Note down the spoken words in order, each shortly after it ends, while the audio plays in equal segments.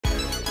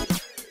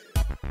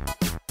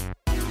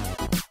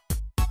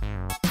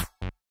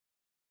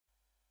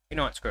You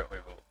know what? Screw it. We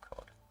will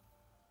code.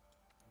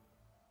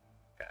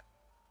 Okay.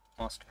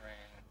 Mastering.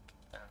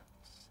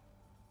 Defense.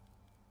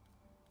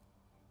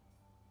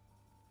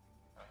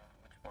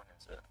 Which one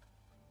is it?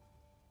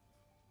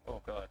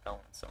 Oh god, that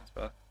one sounds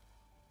bad.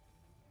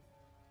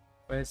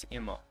 Where's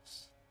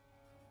earmuffs?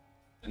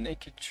 The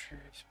naked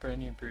truth,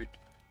 brand new brood.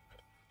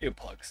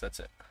 Earplugs, that's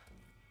it.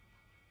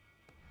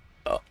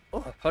 Oh,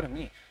 pardon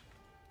me.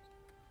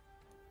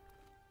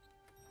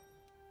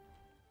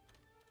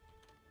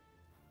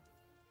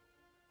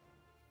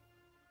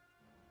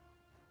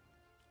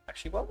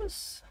 Actually, what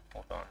was...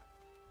 Hold on.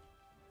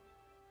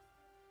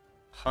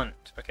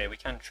 Hunt. Okay, we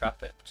can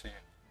trap it too.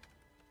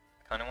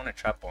 I kinda wanna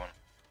trap one.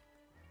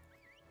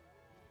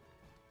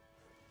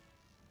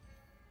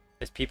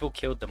 There's people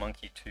killed the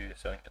monkey too,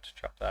 so I didn't get to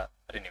trap that.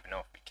 I didn't even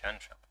know if we can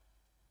trap it.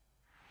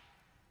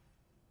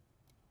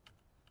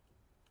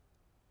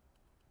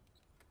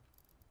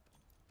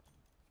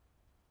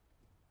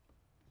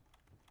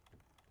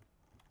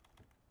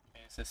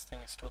 Is this thing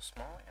still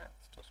small? Yeah,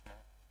 it's still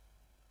small.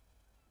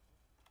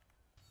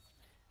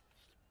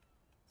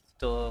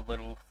 Still a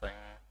little thing.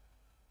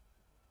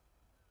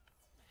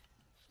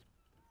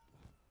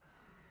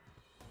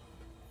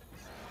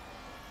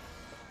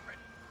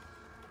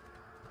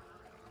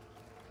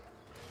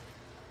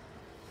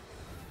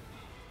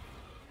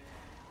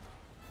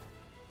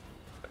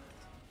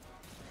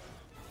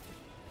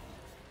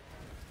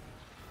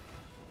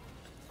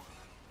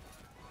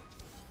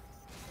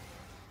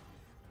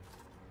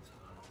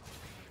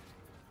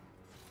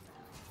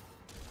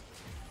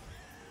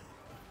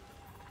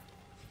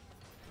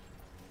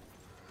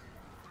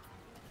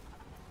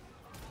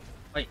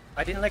 Wait,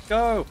 I didn't let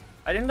go!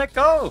 I didn't let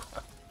go!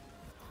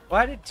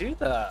 Why did it do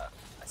that?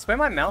 I swear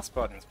my mouse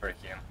button's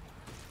breaking.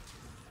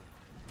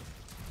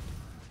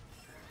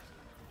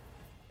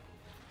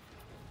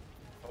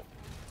 Oh.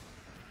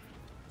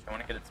 I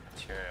want to get its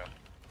material.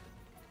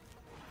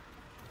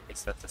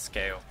 It's that's a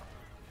scale.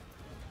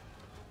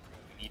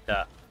 We need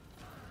that.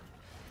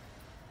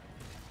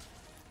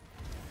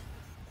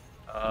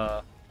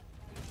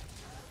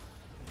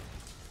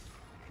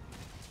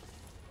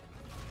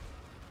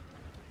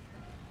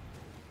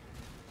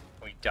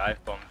 We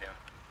dive bombed him.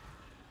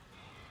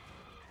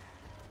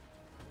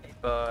 Hey,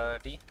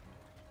 buddy.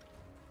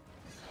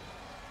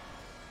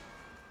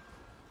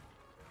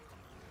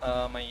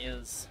 My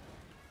ears.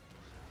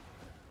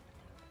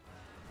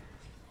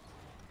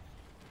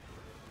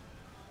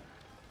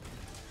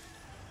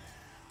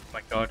 Oh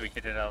my god, we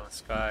hit it out of the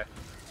sky.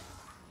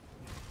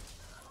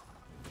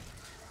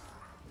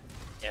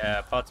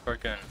 Yeah, pot's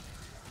broken.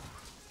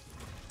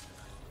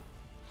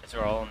 These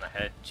are all on the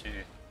head too.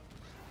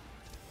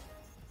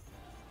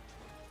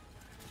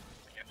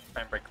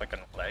 Try and break like a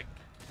leg.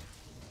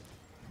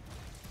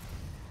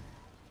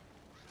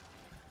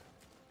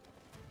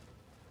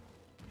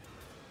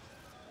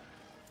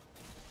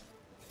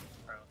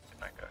 Where else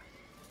can I go?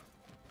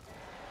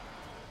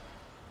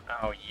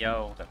 Oh,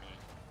 yelled at me.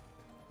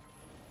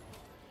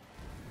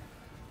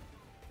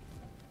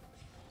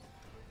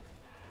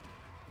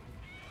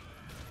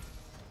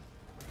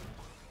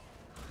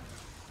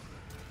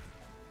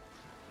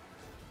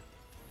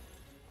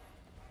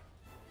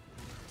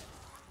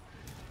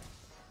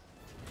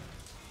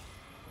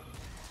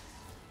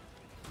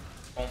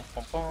 Bom,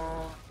 bom,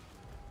 bom.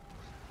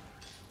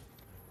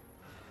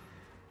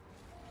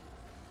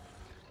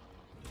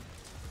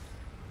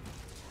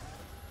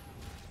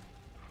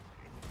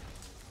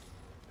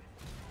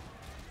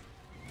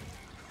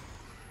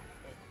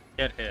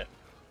 Get hit.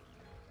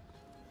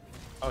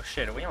 Oh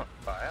shit, are we on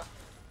fire?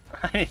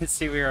 I didn't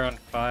see we were on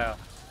fire.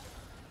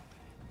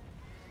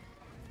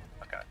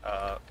 Okay, let's roll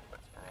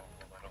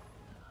a little.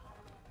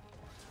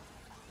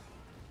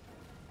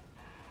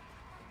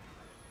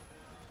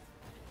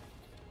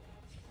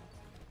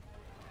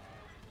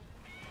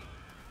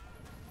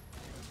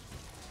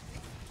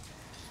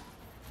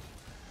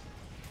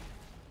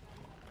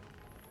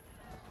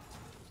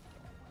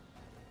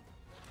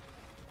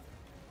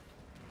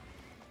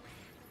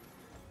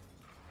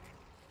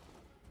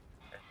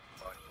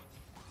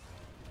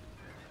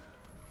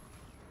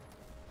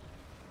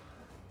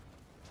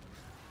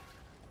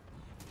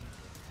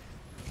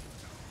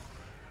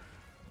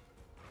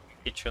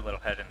 Get your little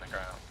head in the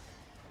ground.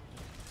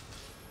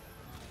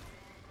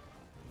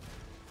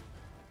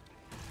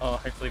 Oh,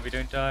 hopefully we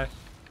don't die.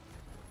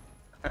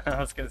 I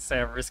was gonna say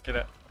I'm risking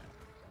it.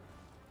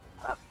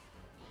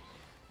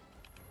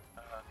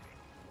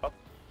 Oh.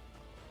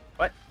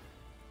 What?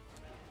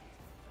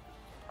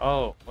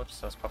 Oh,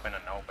 whoops, I was popping a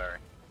nullberry.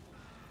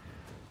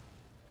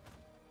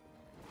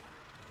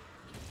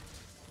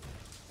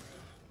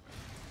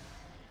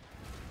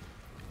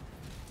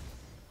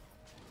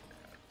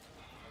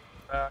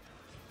 Back.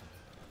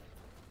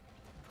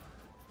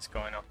 It's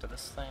going after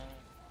this thing.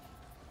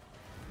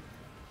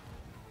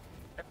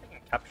 I think we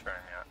can capture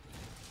him yet.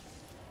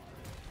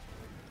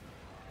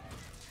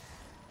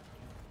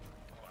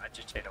 Oh,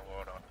 agitator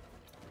water.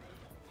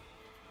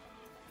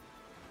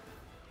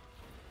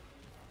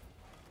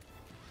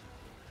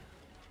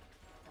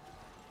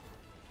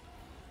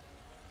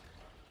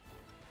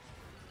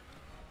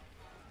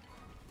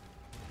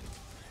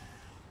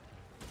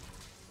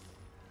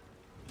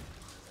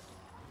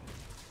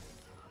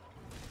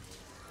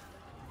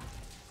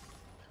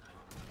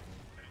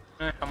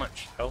 I don't know how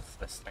much health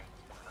this thing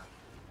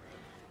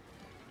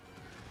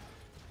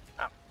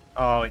has.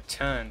 Oh, it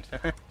turned.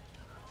 It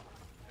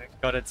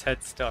got its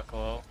head stuck,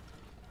 lol.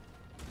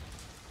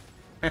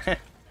 See,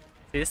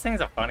 this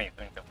thing's a funny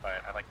thing to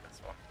fight. I like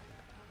this one.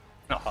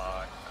 It's not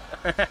hard.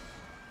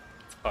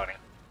 It's funny.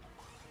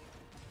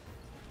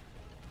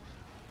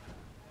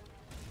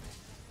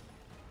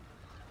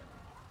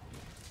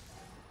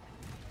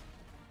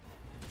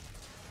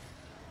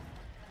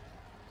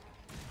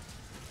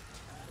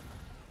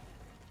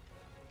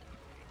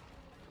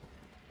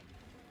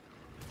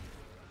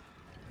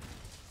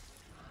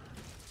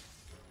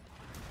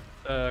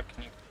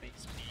 Can you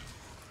please be...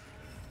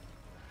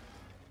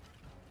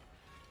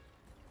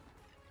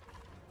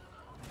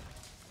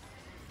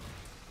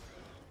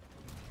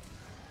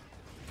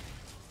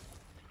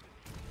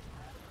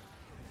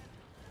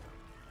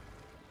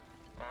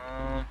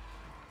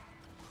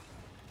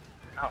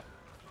 Ow.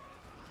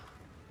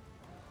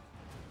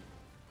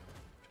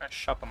 Try to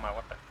sharpen my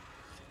weapon.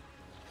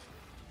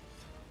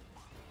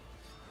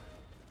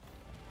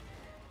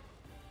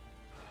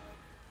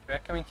 Do you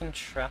reckon we can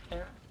trap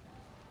him?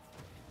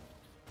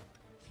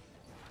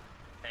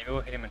 Maybe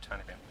we'll hit him a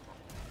tiny bit.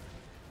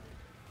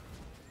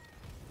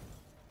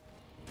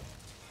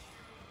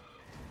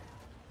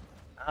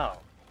 Oh.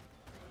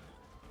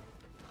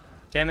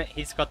 Damn it,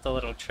 he's got the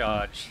little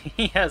charge.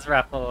 He has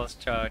Rathalos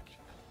charge.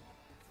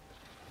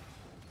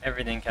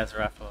 Everything has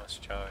Rathalos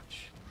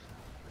charge.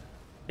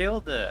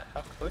 Killed it.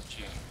 How could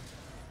you?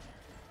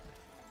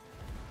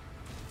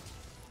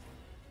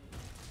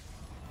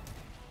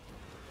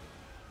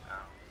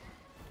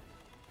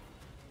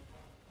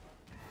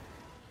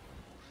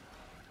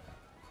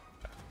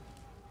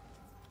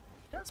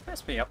 It's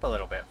supposed to be up a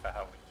little bit for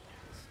how weak he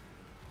is.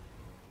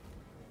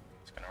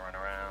 It's gonna run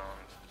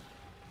around.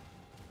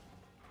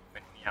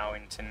 When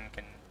Meowington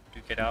can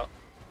duke it out.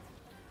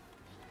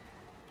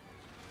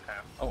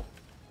 Oh.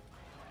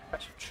 I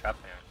should trap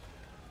him.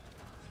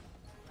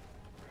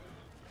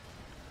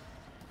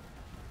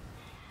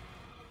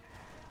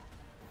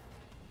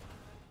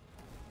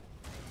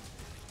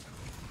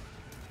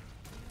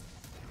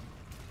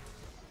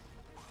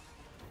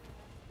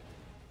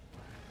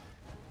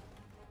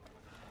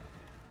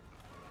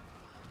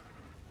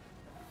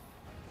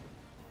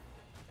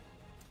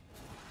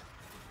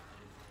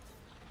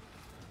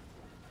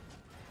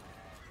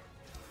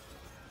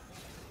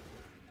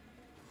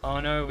 Oh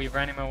no, we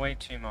ran him away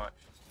too much.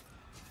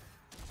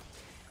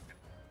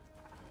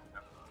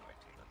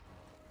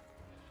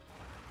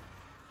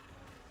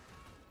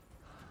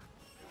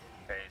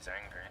 Okay, he's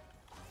angry.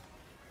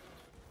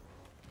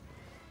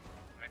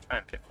 I'm gonna try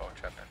and pitfall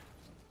trap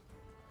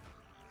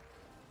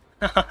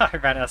him. I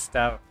ran out of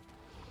stab.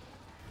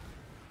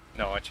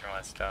 No, watching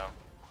my stab.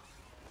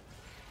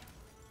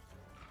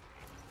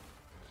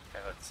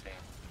 Okay, let's see.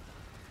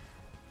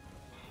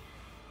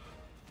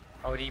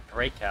 Oh, did he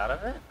break out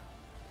of it?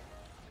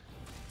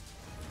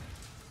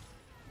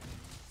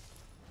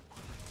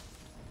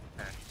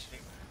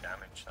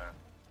 Damage though.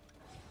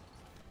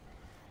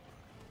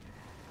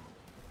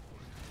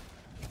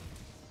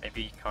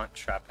 Maybe you can't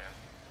trap him.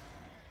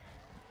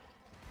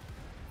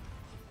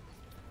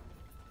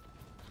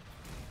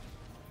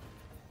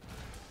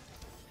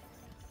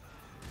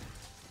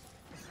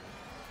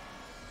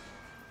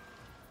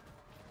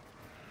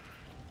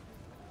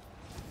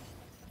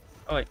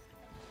 Oh, wait.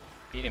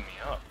 Beating me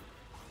up.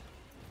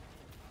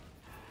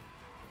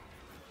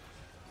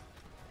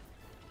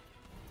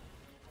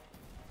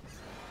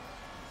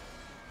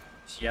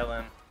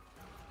 Yelling.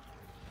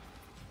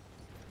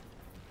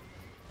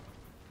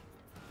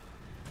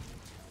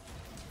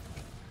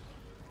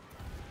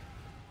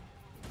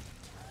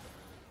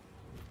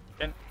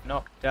 Get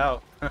knocked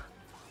out.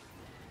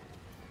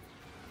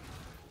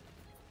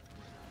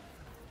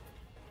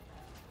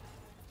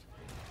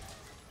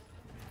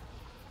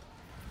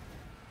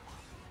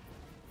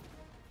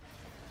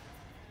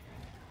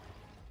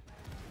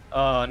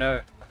 Oh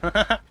no.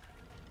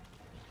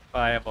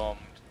 Firebombed.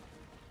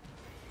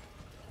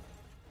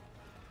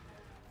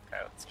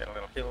 Okay, let's get a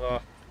little heal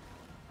off.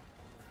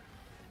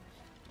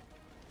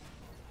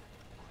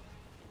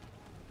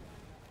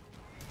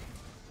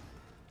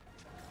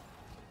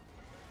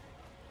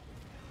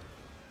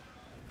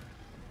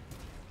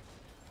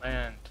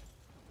 Land.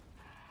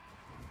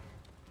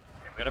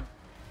 Okay, we gotta...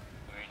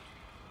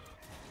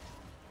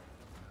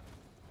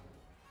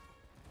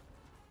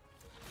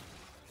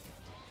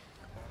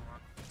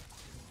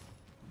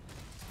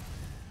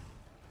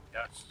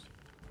 Yes.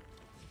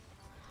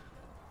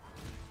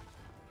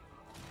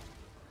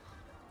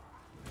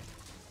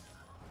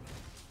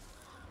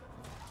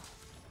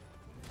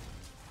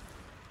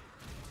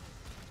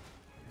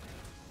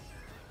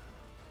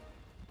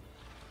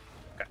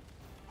 Okay.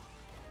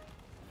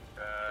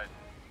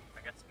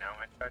 I guess now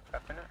I try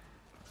trapping it.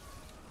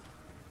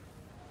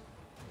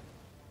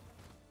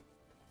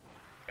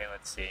 Okay,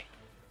 let's see.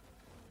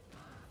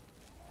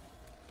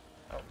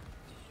 Oh.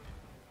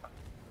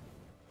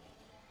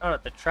 Oh,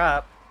 not the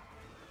trap.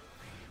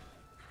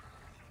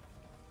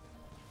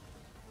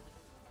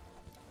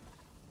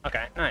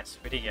 Okay, nice.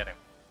 We did get him.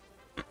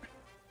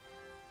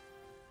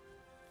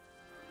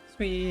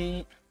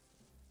 Sweet.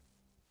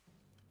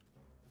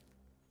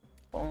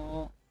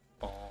 Boom,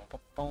 boom, boom,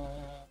 boom.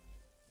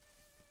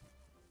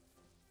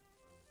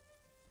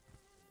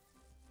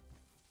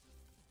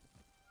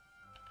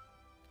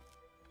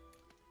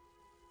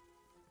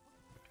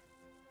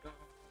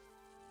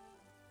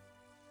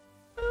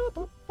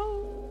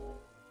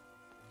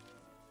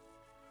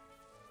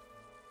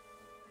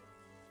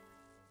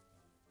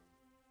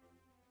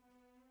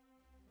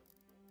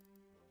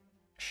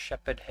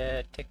 Shepherd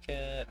head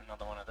ticket,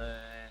 another one of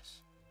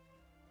those.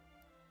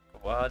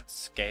 Quad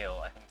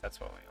scale, I think that's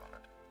what we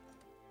wanted.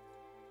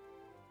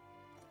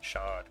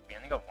 Shard, we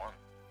only got one.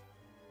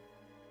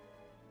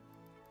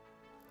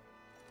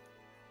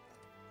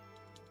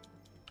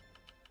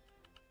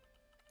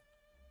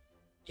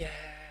 Yeah.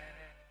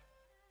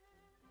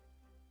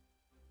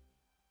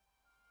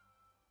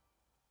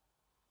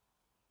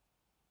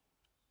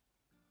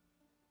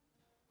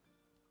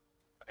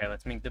 Okay,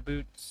 let's make the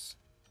boots.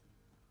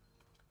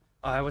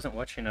 Oh, I wasn't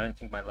watching. I don't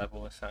think my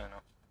level was high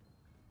enough.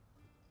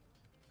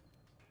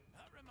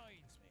 That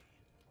reminds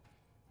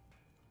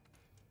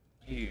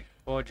me. You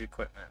forge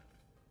equipment.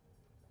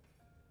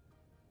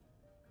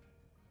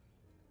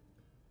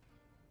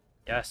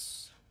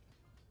 Yes.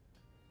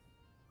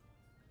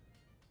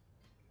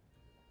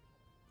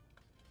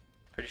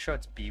 Pretty sure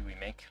it's B we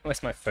make.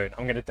 Where's my phone?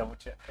 I'm gonna double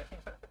check.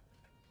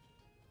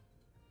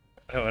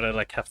 I don't wanna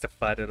like have to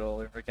fight it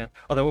all over again.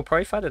 Although we'll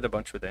probably fight it a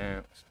bunch with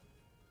ants.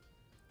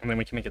 And then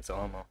we can make its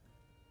armor.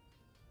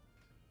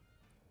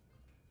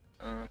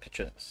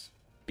 Pictures.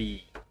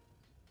 B.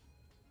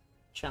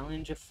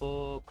 Challenger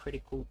 4,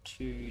 critical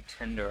 2,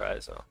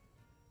 tenderizer.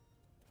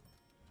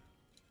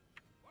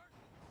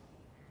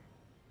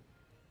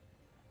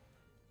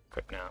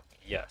 Equip now.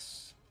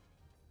 Yes.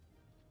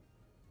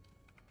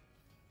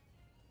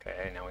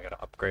 Okay, now we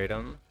gotta upgrade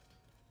them.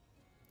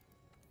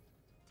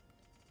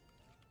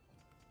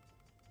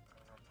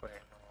 Put in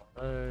all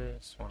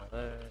those, one of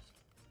those.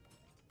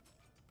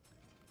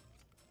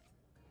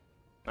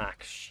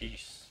 Max,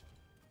 sheesh.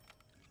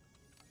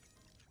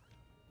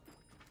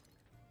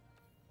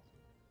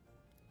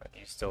 I've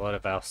used a lot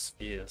of our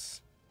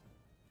spheres.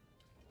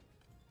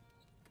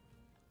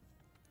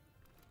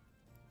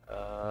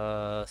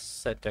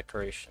 Set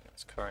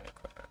decorations, current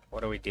equipment.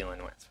 What are we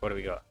dealing with? What do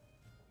we got?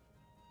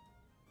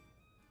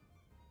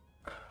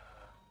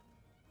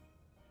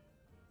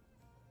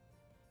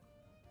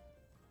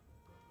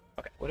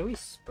 Okay, what are we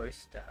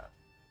supposed to have?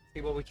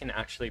 See what we can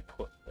actually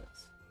put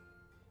this.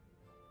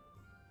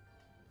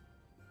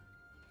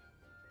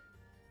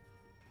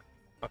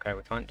 Okay,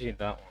 we can't do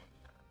that one.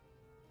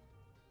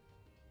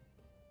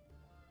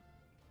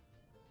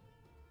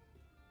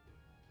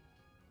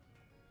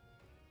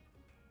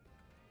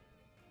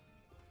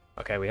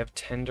 Okay, we have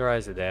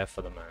tenderizer there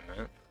for the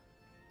moment.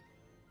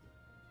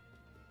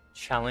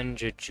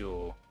 Challenger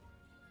jewel.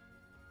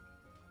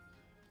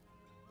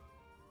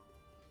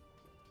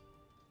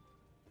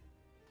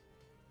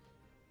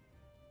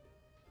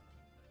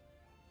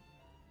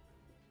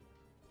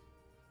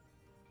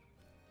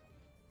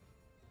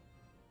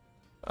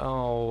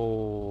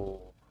 Oh.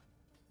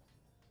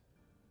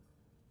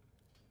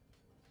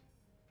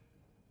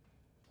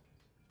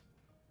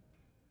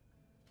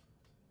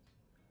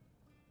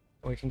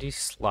 We can do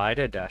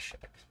slider dash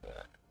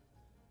expert.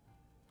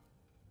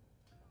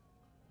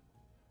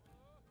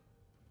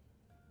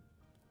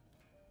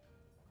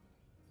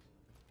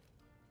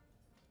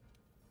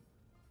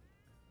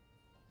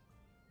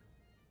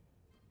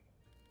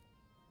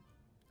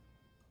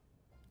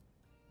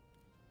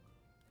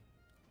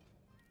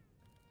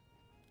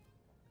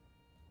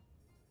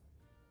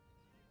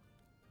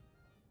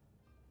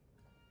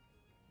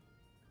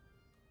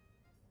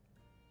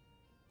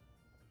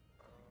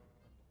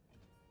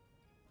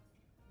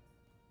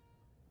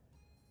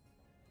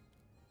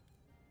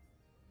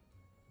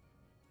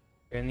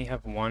 We only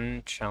have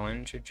one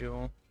challenger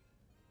jewel.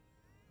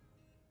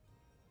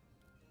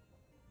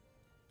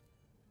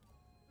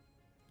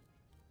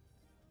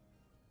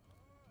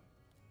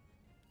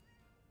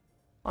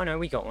 Oh no,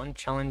 we got one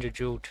challenger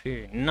jewel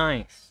too.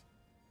 Nice.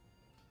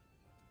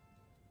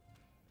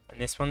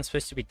 And this one's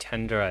supposed to be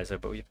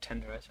tenderizer, but we have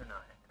tenderizer now.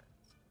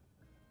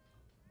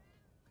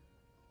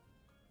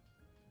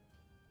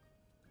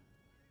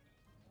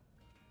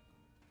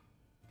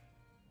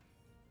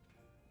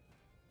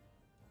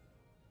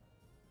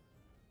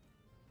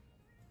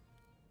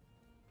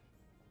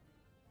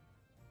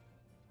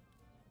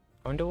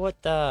 I wonder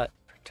what that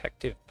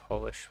protective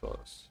polish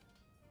was.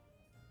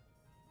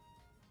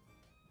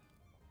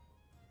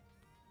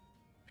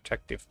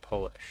 Protective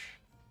polish.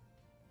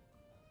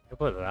 I'll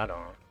put that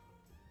on.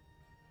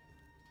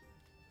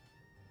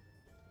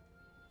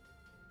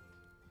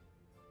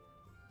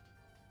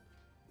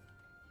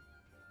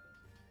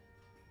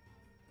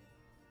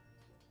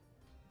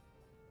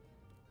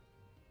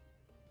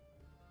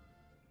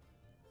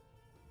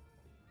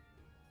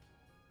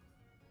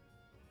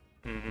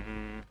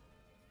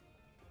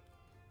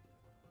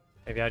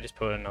 Maybe I just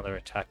put another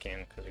attack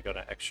in because we got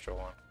an extra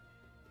one.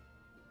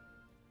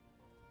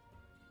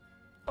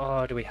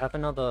 Oh, do we have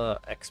another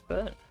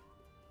expert?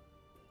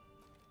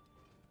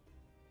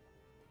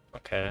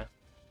 Okay.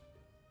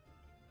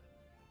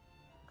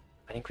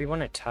 I think we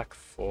want to attack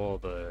 4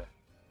 though.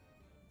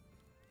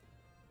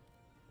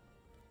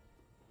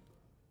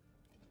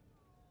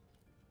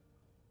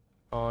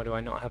 Oh, do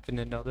I not have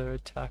another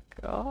attack?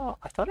 Oh,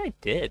 I thought I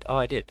did. Oh,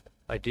 I did.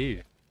 I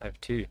do. I have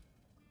 2.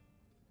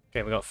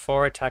 Okay, we got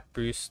 4 attack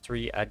boost,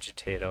 3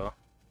 agitator.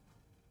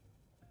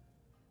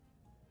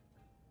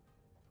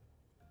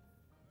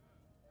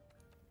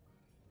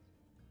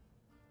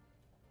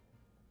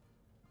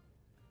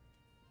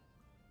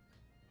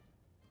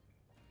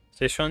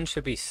 This one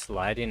should be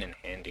sliding and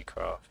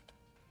handicraft.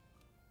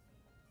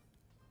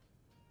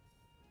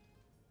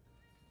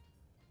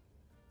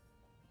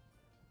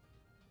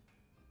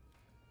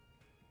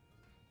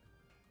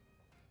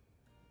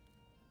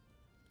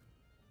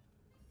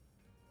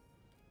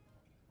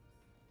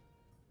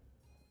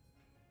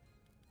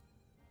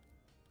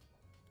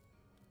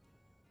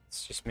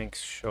 Let's just make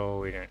sure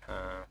we don't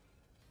have...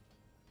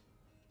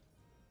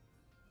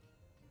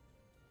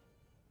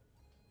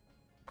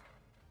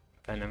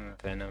 Venom,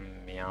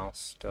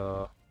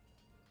 Meowster.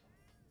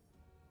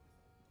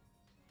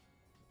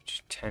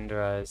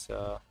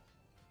 Tenderizer.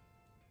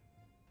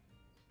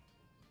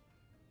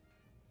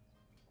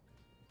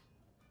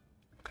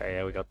 Okay,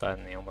 yeah, we got that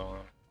in the other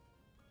one.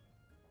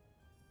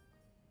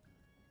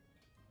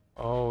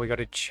 Oh, we got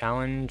a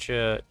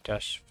Challenger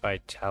dash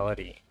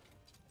Vitality.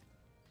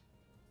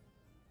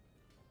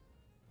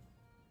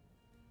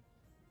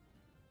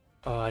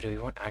 Oh, do we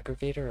want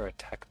Aggravator or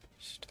Attack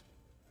Boost?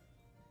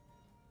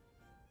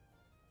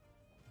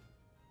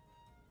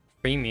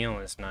 Free meal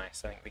is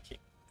nice. I think we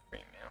keep free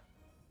meal.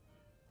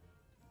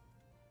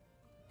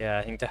 Yeah,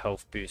 I think the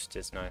health boost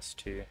is nice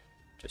too.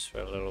 Just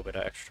for a little bit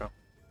extra.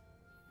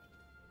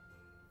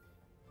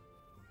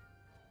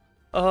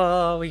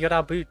 Oh, we got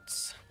our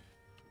boots.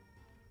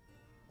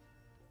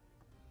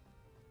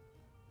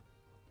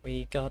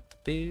 We got the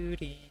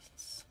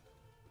booties.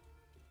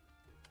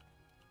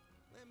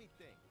 Let me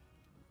think.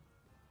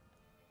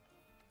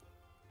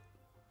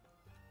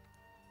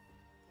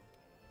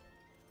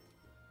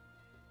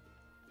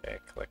 Okay,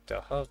 collect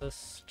our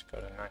harvest.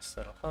 Got a nice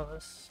little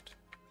harvest.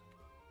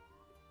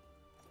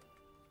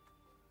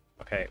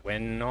 Okay, we're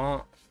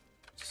not...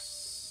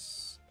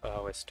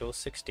 Oh, we're still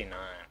 69.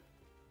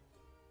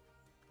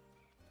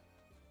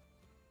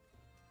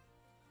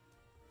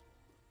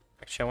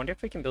 Actually, I wonder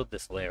if we can build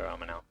this layer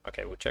armor now.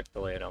 Okay, we'll check the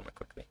layered armor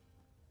quickly.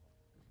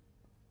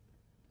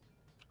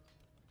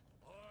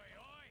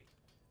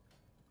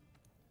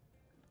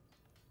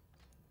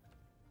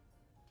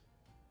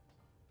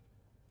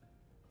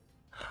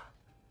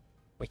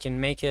 We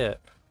can make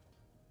it.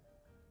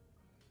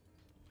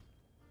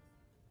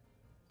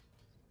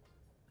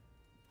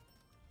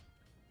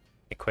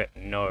 Equip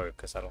no,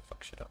 because that'll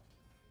fuck shit up.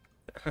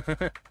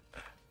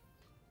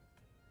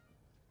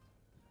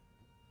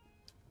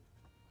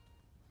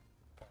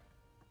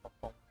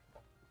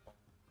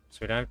 So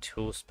we don't have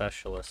tool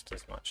specialist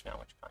as much now,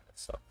 which kind of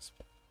sucks.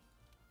 But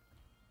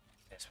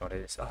that's what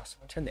it is. Oh,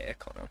 someone turn the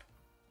aircon on.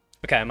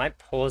 Okay, I might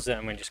pause it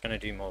and we're just gonna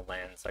do more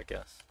lands, I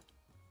guess.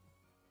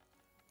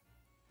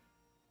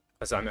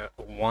 Because I'm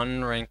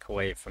 1 rank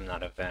away from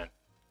that event.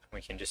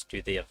 We can just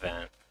do the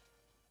event.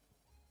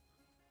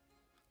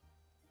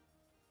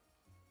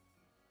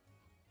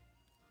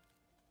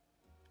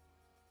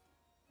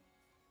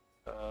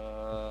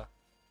 Uh...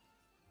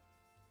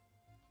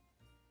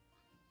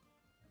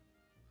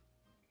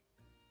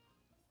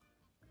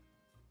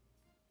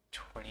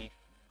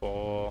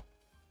 24.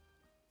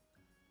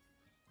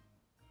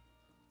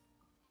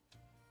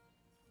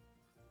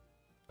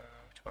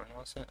 Which one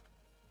was it?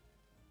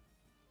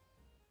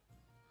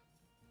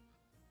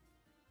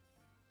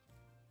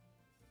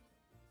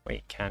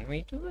 Wait, can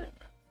we do it?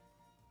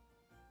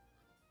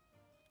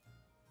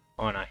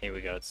 Oh no, here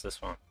we go, it's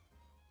this one.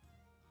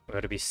 We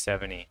gotta be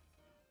 70.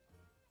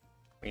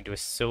 We do a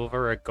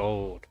silver or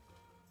gold.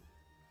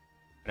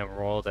 And a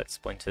roll that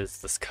splinters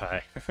the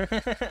sky.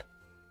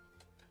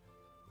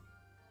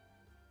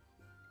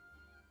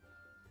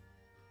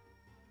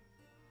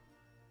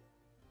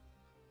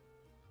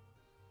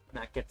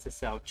 That gets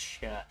us our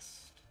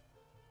chest.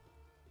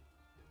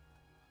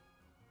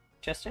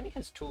 Chest only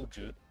has 2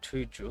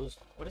 jewels.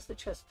 What does the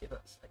chest give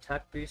us?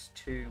 Attack boost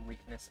 2,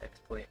 weakness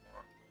exploit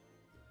 1.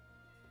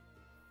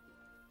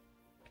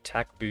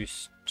 Attack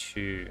boost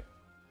 2.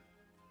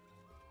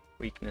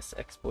 Weakness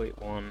exploit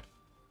 1.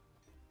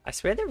 I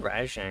swear the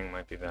Rajang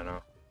might be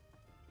better.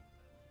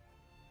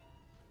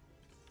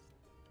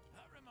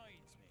 That reminds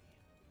me.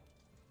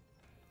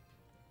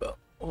 But,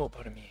 oh,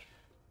 pardon me.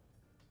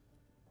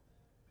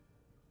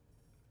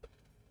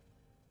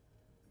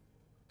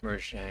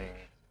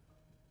 Rajang.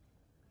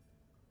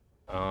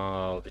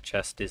 Oh, the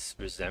chest is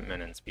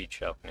resentment and speed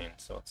sharpening,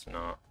 so it's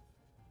not.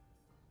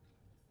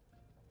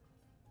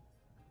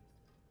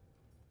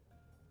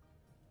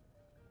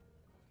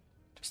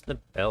 Just the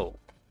belt.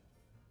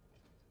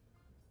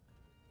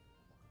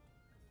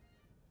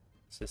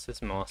 So this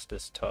is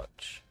Master's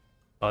Touch.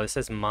 Oh, this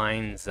is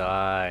Mind's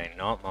Eye,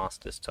 not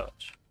Master's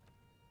Touch.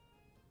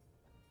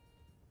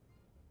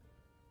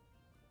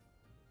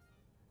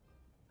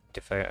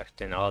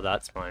 Defecting. Oh,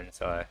 that's mine.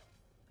 So,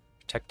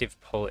 protective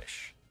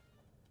polish.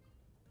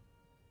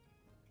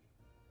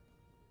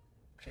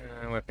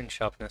 Weapon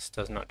sharpness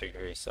does not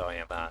decrease. So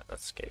yeah,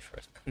 that's scary for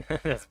us.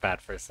 That's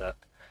bad for a set.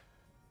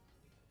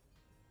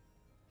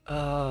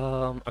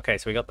 Okay,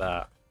 so we got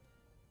that.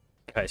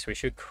 Okay, so we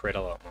should crit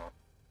a lot more.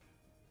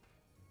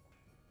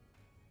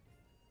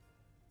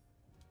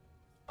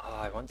 Oh,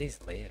 I want these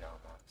layered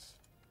armors.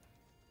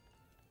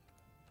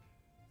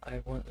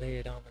 I want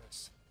layered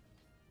armors.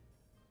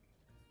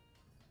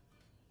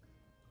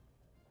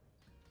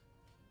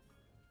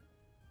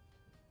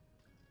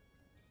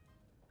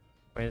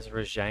 Where's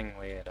Rajang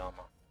layered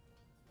armor?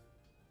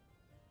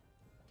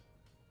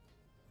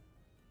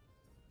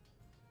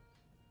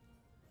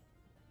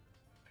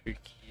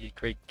 Huki,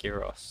 Great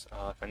Gyros.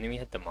 If only we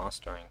had the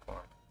master rank one.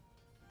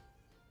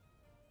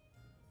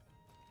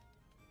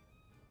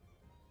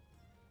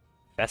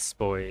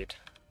 Vespoid.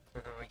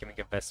 Give me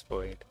a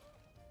Vespoid.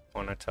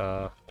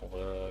 Monitor,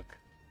 Lurg.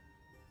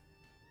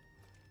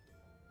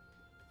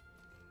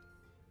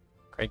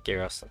 Great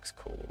Gyros looks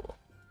cool.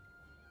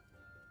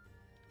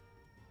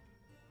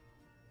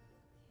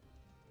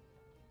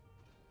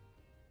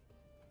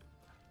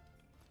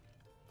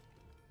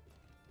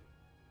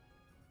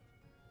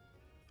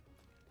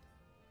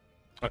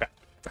 Okay.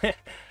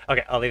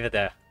 Okay, I'll leave it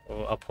there.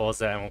 I'll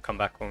pause it and we'll come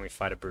back when we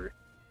fight a brute.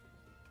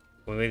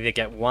 We'll either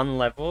get one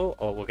level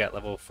or we'll get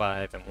level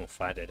 5 and we'll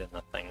fight it in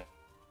the thing.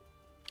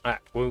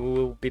 Alright,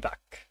 we'll be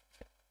back.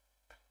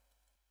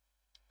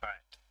 Alright.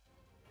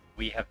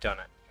 We have done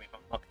it. We've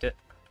unlocked it.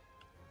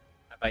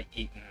 Have I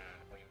eaten?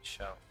 We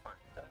shall find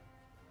it.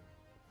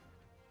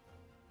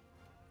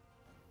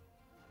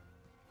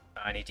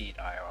 I need to eat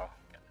IRL.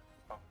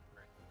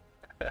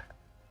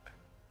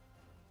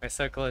 We're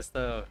so close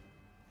though.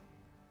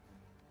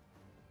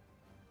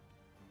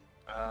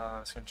 I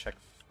was gonna check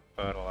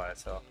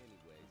fertilizer.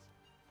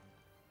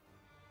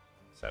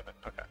 7,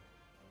 okay.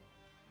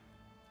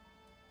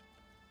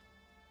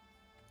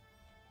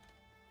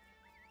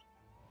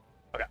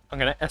 Okay, I'm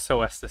gonna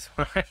SOS this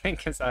one, I think,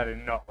 because I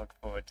did not look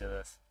forward to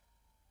this.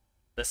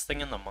 This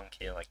thing and the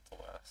monkey are like the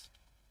worst.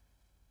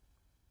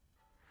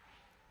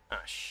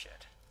 Ah,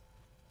 shit.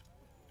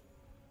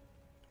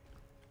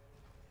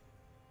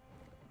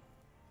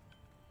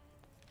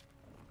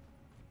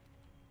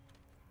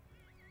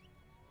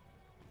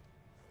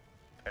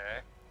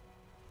 Okay.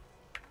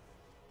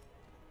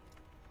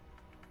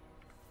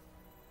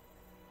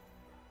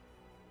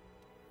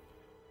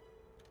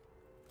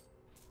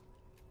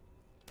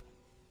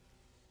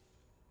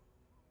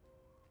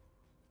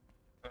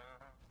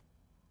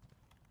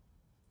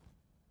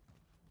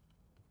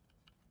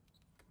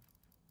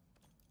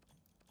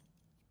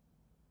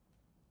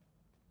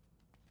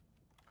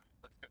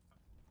 Let's go.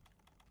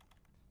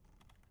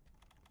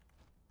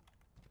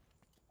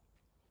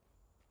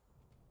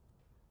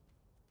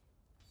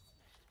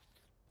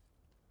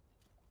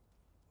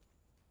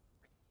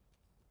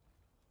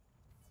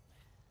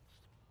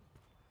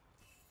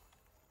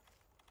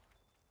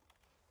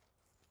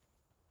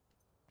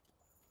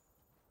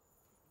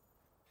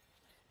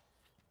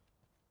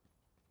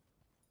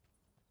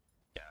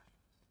 Yeah.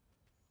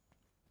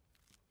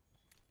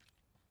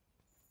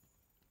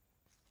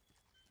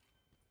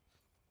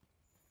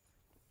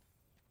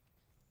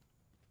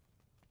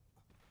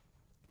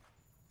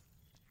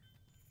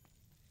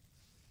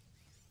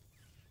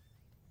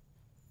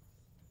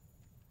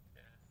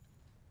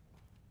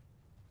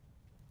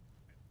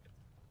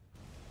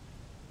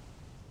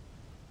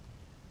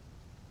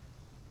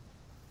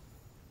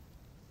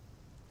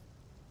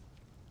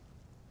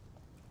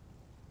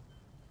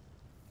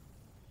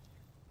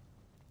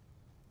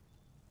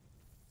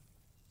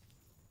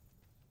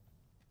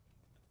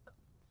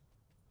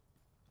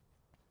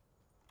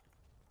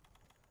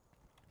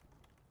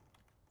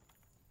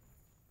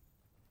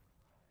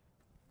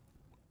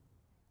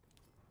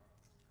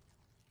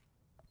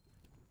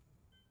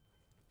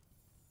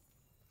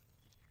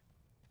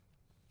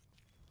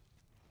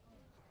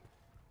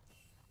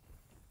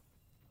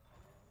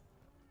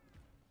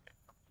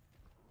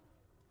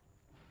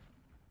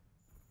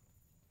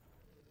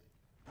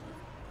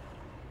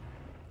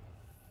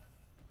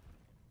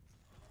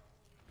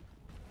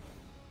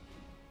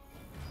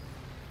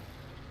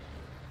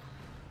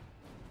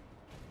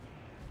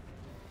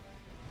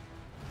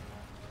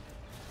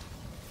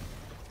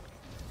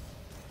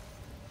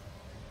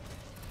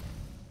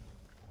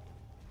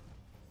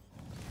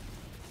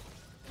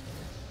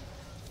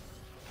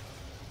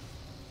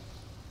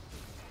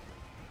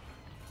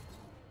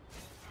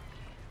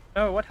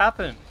 No, what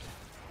happened?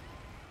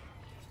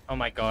 Oh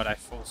my god, I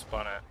full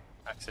spun it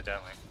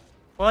accidentally.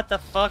 What the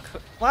fuck?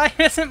 Why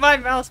doesn't my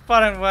mouse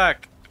button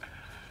work?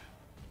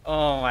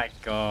 Oh my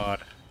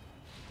god.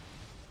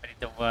 I did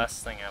the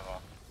worst thing ever.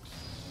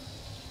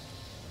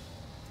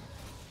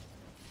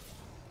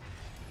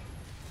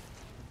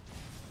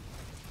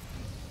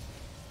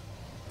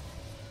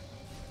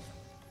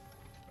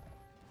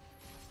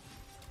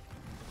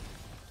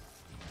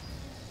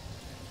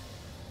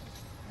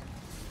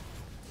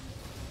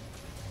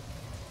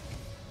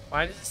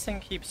 Why does this thing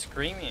keep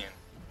screaming?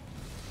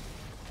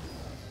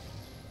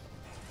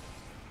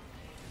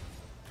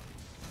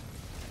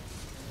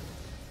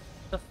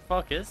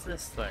 fuck is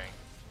this thing?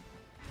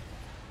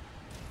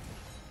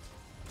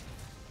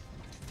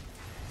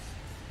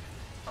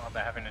 Oh,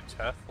 they're having a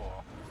turf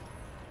war.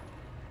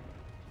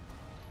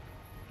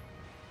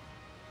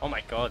 Oh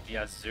my god, the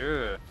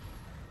Azure.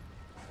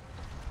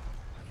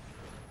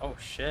 Oh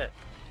shit.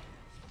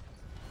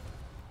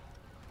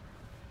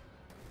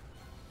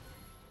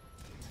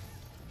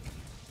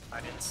 I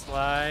didn't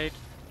slide.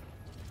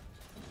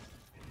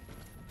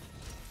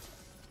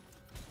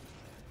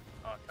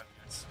 Oh, I thought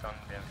you stunned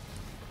him.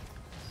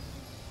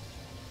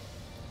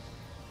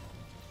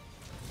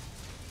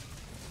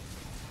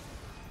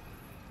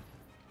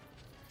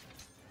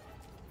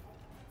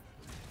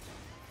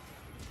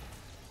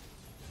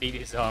 Beat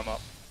his arm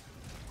up.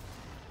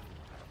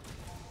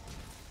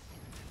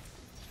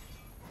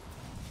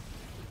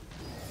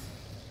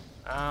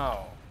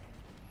 Ow.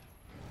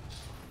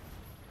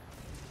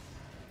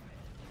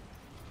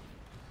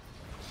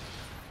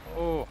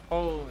 Oh,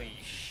 holy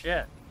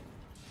shit.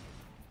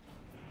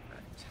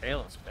 That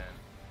tailspin.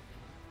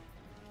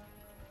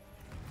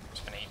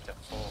 Just gonna eat the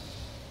full.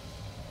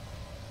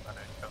 I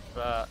don't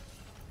know that.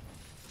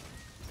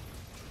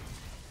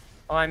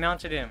 Oh, I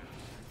mounted him.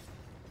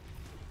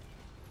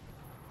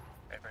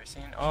 Ever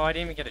seen? Oh, I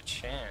didn't even get a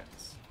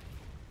chance.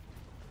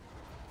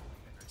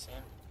 Ever seen?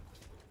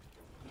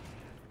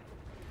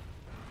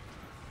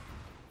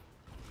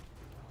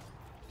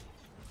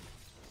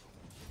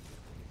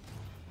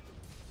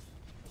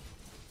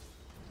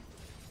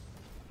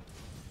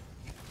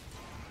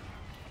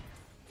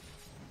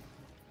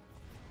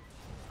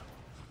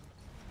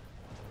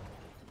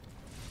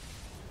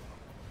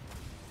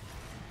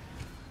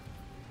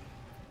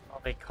 Oh,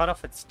 they cut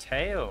off its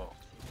tail.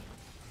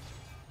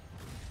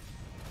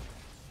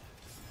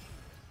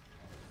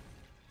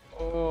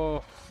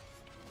 Oh.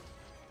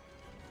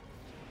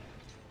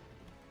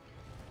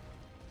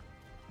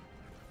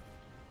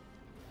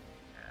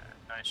 Yeah,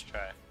 nice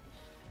try.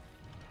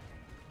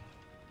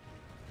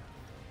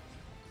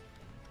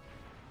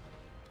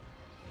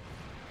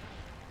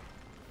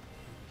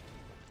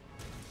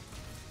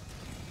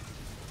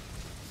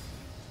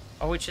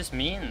 Oh, it's just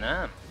me and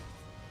them.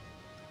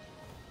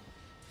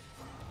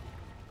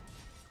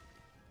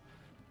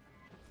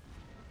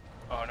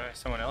 Oh no,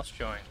 someone else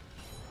joined.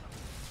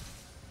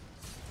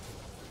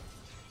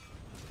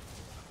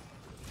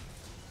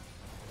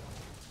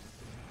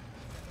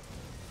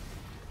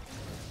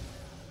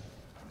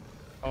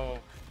 Oh,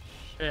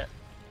 shit.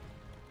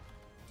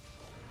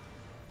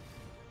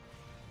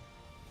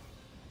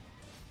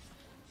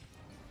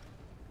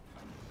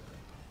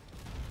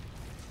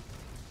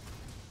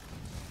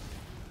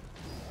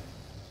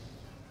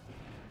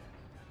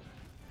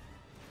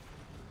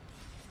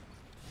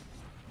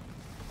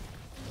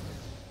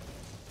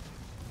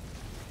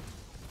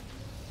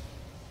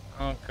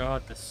 Oh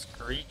god, the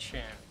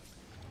screeching.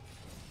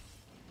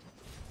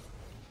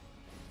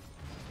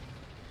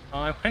 Oh,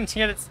 I went to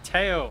get its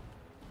tail.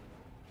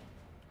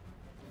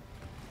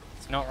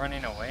 It's not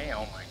running away?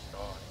 Oh my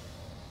god.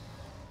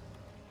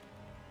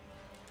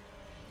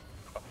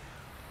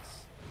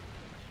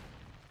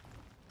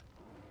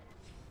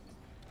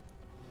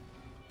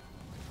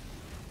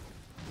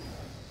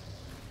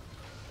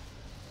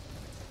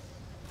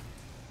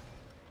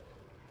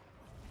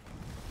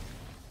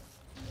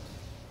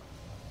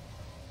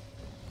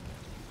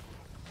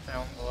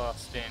 Down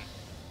blasting.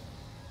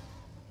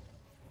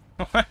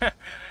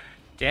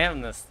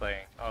 Damn this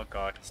thing. Oh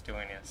god, it's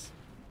doing this.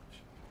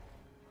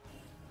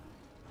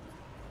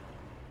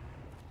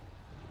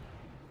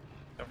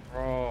 The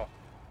roar.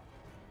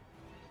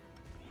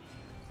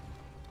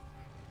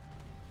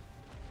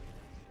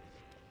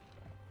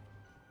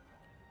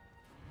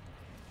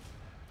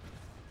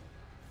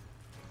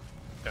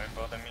 Don't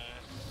bother me.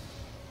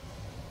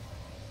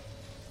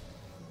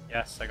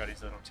 Yes, I got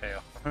his little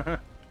tail.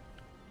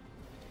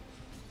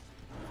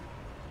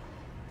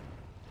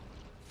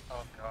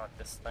 Oh god,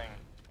 this thing.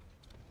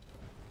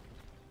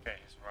 Okay,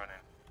 he's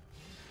running.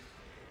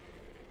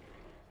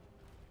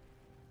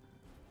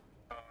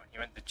 Oh, he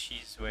went the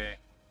cheese way.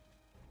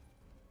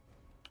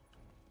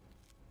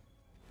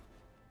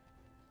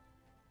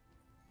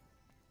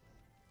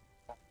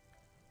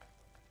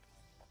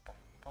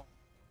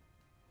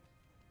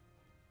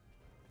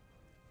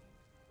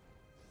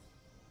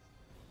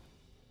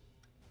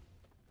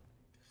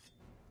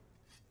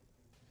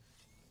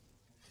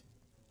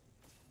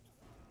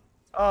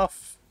 Oh,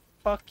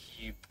 fuck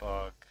you,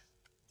 bug.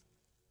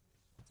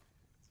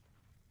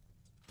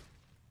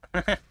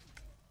 It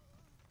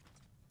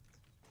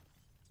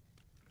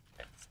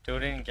still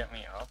didn't get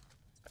me up.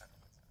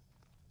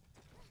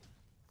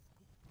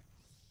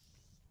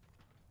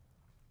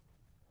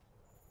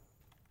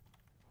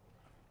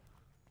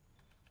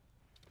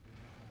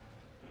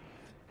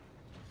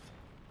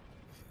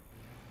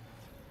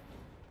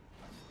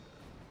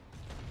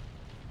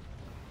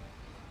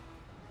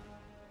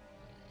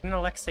 Isn't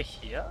Alexa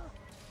here?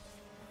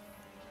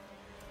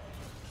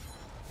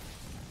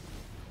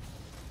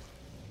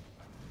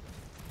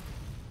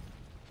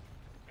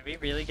 Did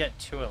we really get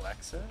 2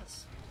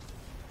 Alexas?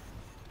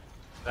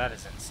 That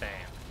is insane.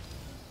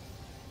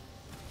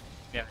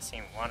 Never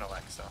seen one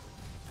Alexa.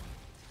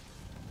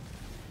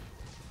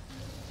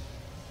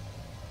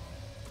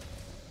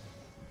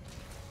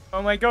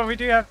 Oh my god, we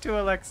do have two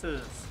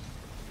Alexas!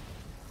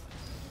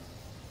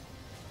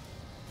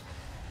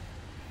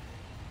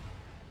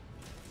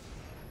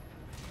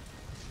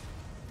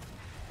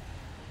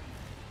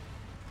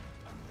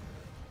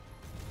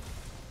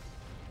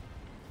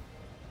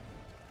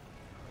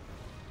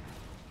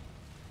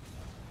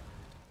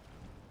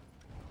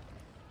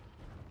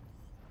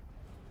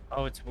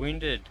 Oh, it's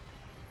wounded.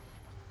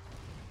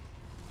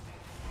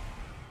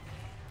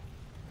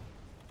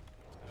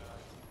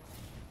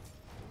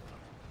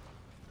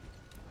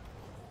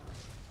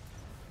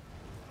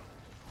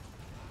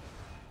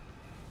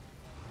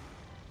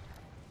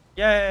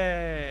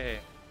 Yay!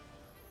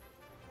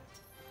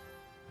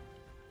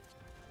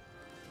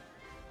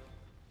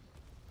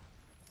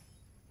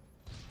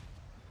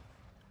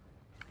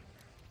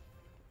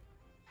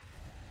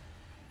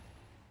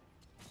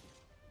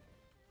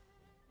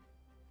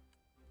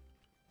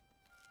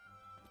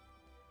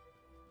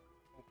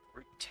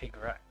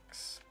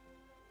 Tigrex.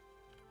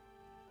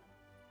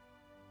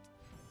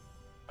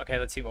 Okay,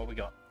 let's see what we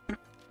got.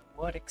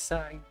 What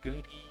exciting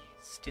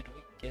goodies did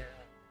we get?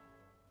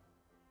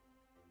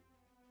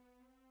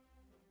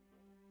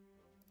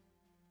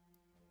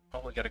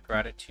 Oh, we got a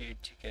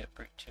gratitude to get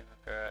Brute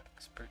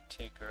Tigrex,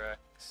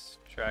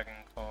 Dragon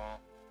Claw.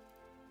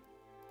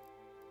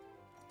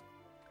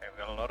 Okay, we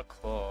got a lot of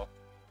claw.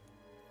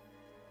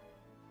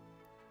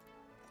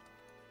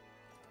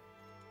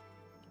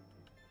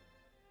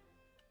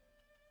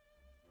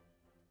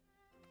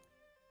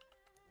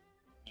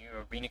 New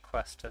arena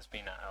quest has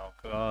been, oh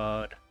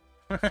god.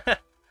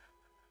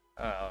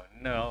 Oh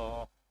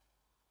no.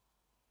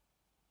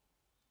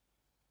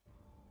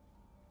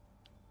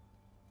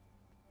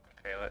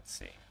 Okay, let's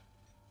see.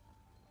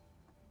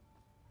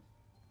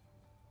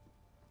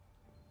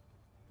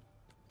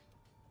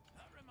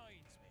 That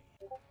reminds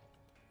me.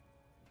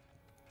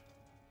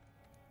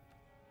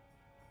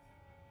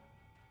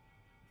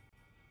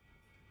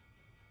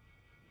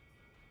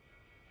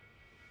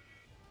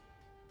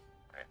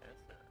 Where is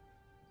it?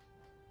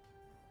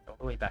 All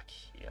the way back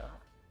here.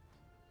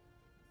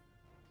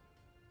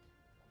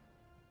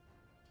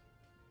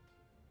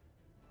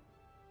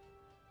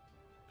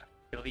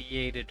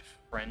 Affiliated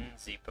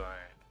Frenzy Bone.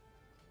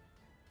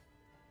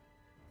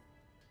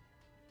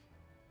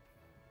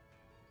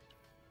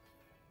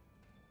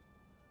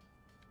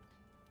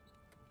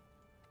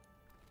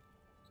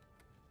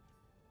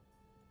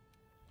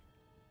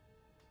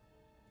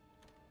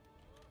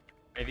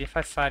 Maybe if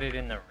I fight it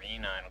in the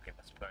arena, it'll give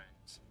us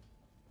bones.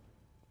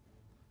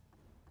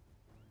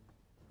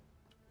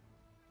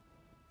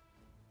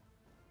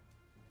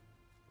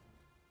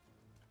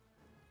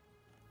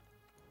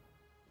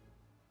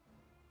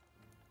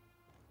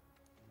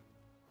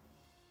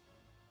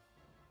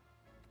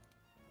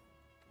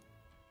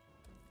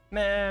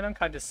 Man, I'm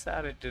kind of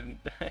sad it didn't.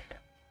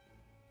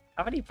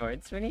 How many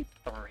bones do we need?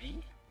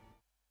 3?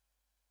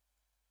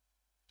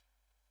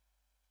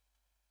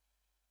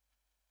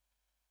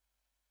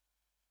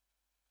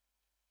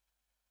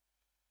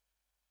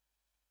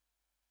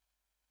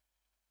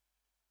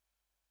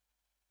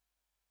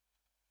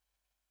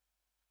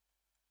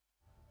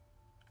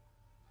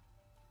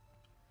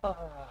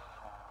 Oh.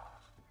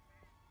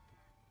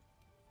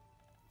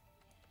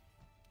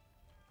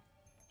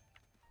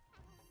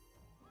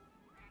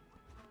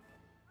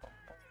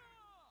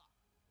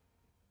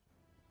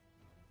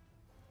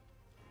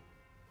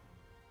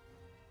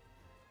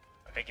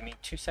 Okay, give me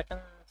 2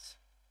 seconds.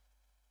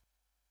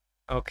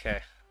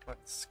 Okay,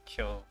 let's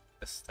kill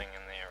this thing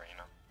in the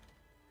arena.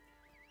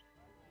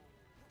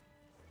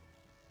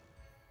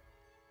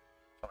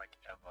 For like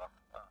ever.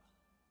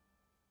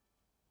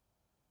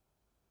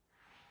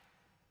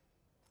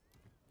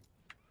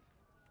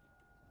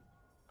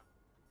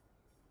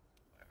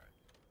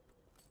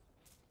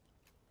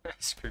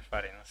 Screw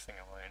fighting this thing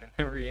alone in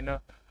the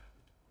arena.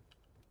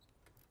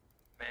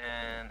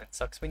 Man, it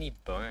sucks we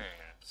need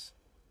bones.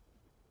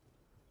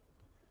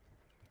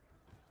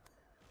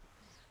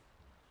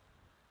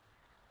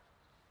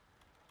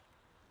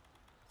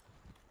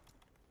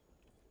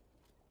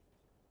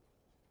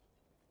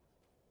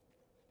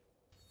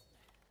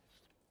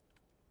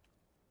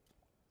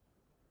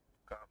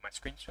 God, my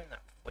screen's doing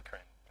that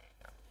flickering thing.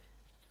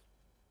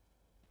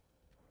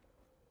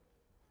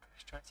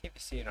 Just trying to see if you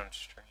see it on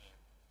stream.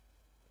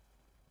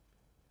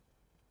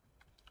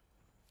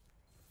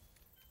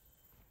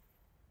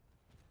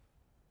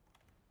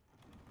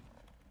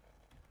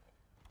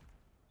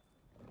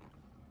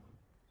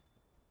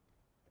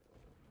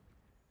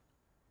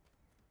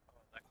 Oh,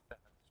 like that.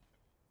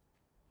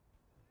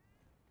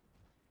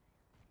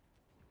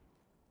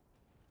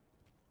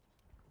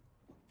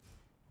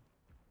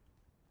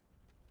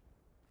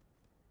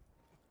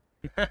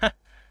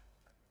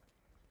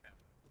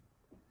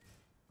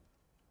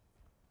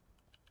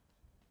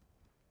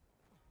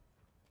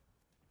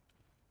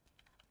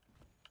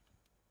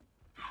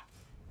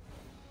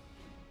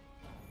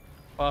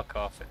 Fuck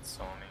off, it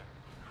saw me.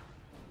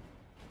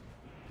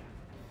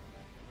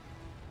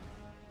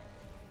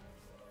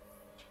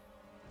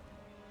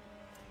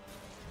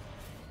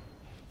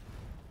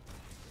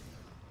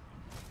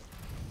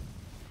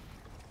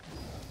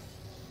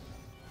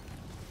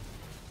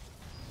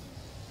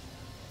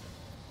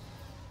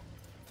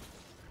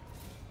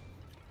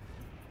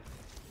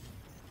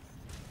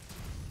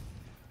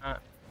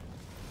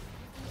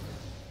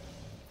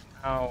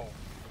 Ow.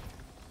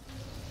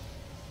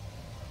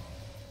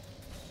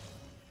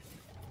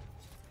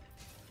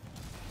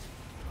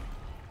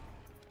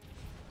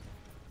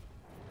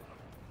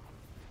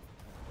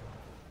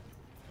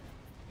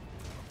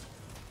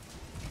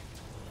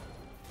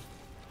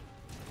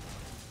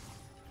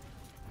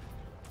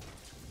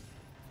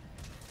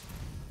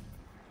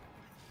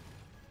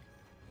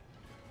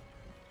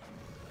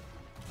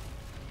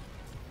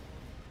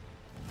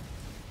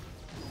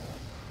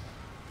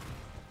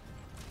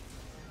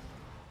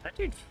 That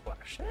dude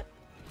flash it?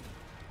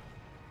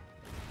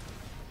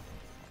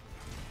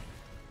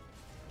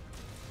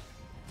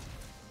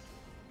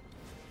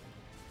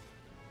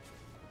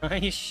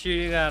 He's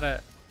shooting at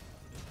it.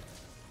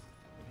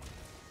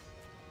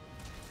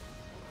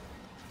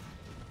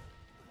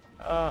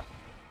 Oh.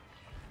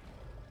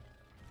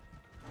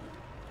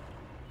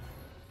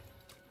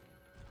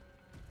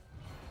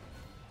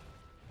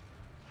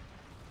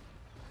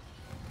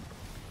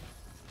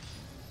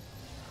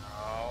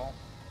 Oh.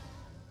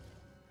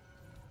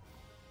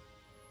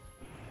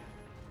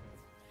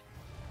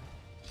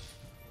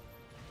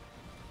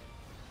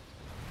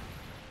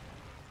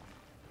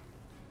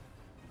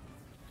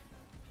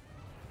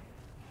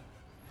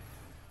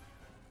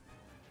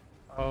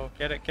 Oh,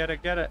 get it, get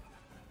it, get it.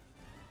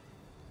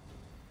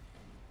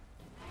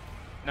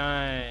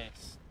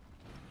 Nice.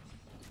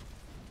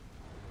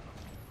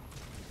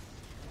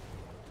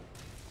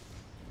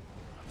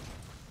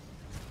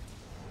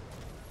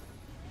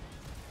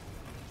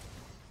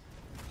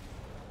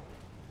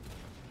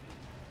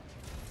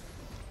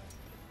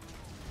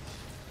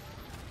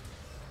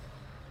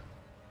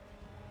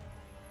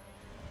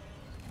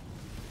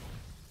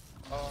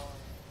 Oh,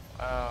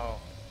 wow.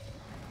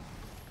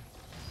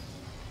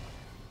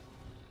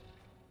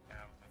 Yeah,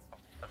 that's all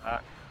for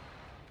that.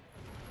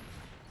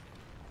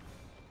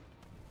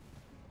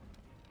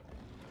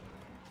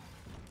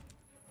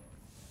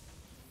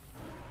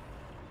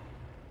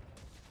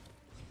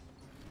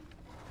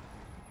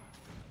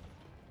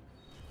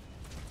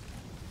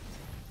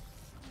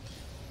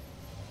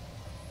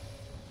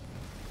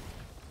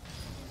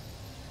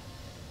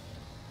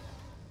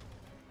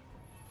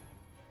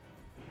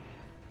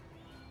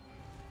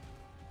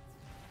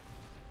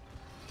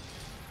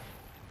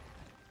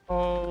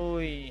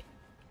 Holy.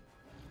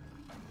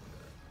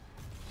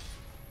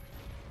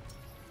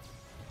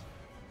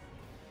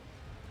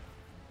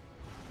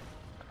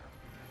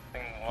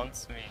 Thing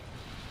wants me.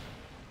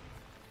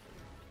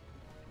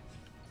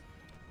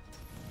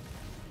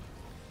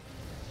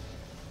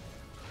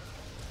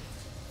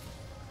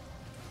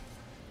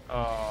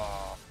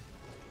 Oh.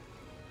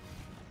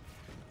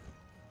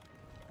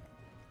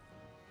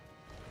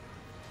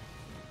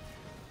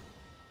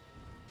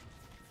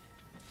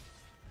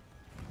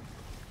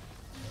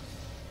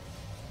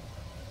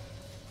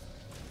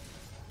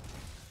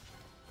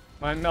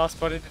 My mouse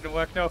button didn't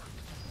work, no.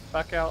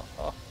 Back out.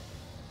 Oh.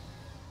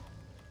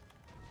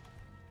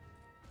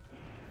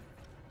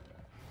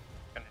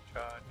 Gonna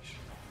charge.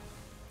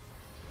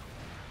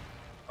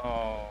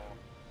 Oh.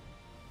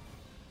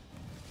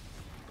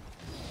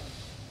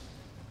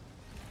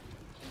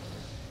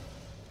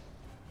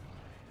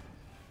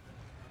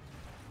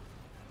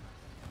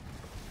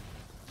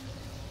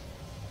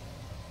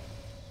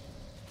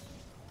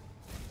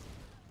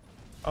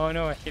 Oh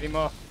no, I hit him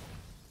off.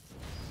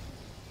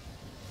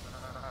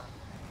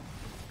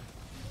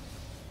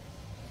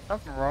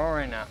 Stop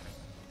roaring at me.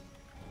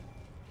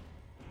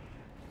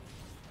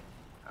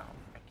 Oh,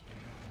 thank you.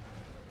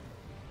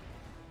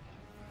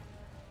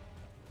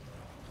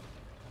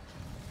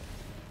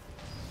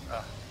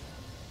 Ugh.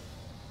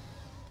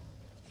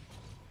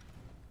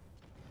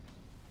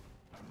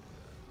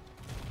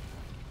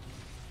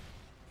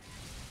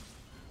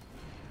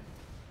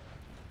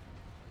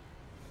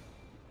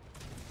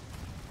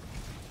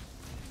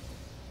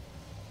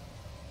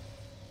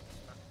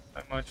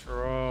 That much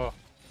raw.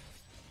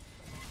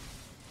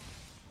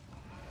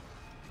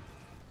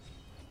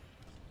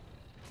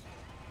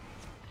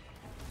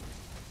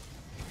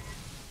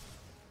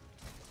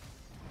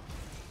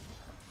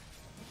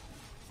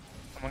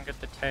 Someone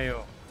get the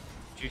tail.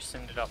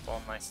 Juicing it up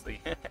all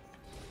nicely.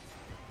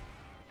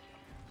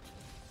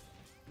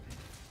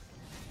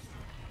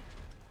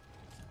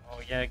 Oh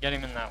yeah, get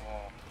him in that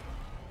wall.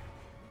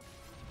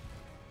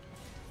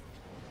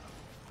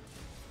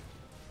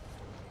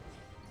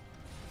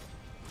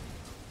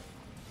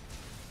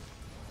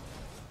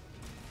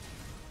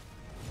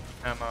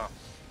 Hammer.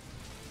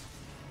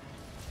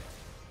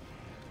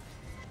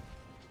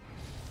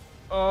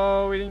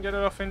 Oh, we didn't get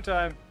it off in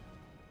time.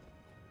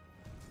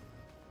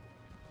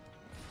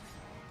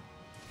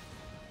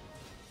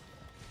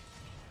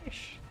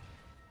 Ish.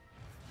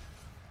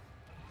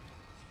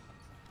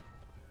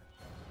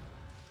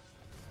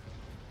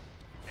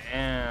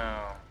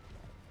 Damn.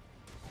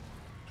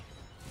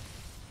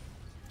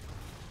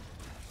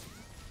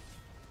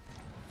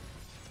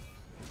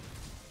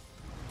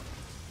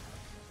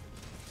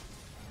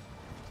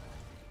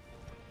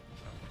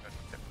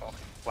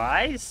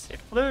 Flies? It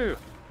flew.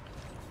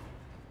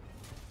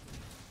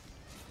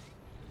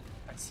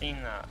 I've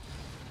seen that.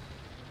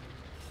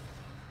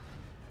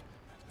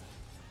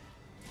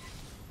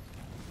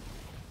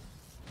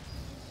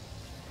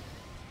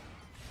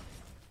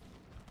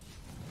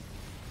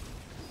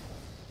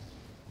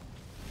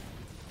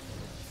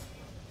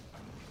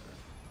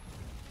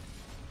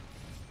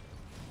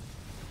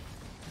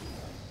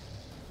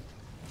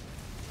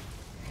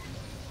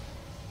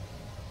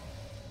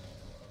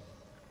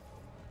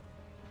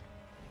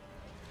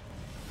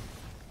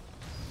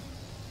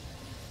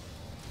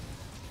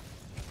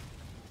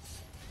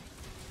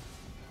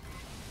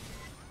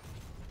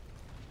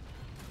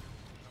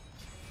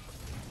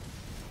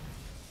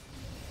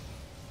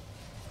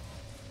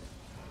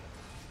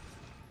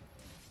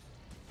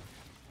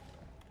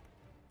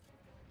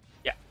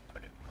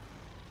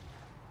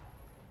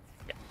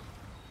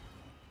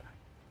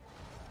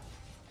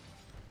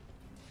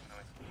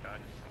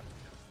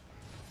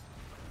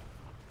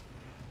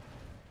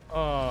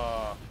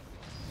 Oh.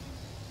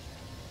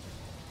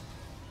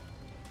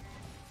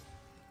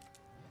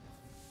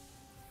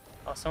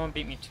 Oh, someone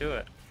beat me to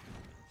it.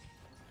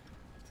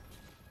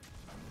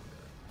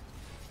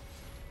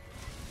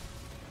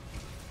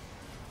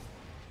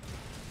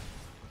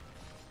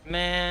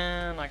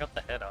 Man, I got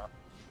the head up.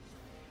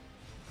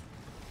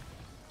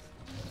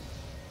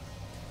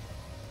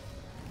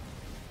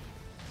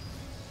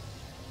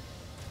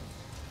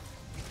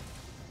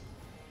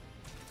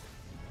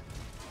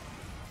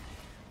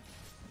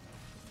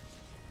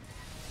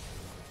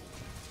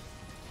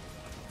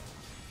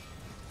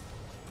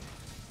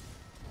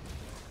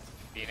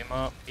 Beat him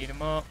up, beat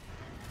him up.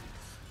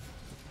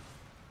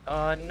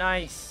 Oh,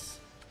 nice.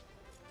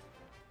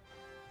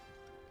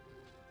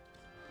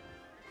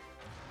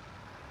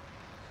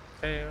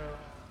 Fail.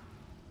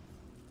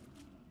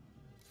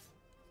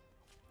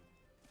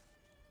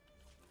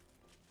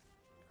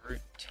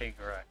 Root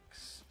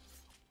Tigrex.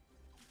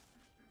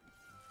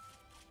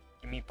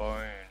 Give me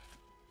bone.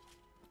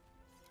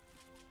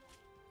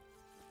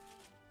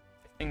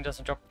 This thing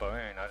doesn't drop bone.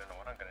 I don't know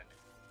what I'm gonna do.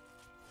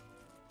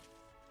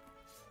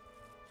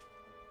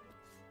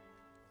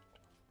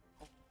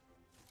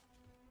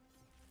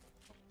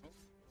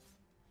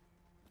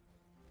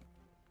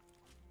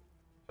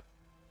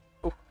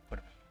 Oh, put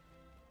him.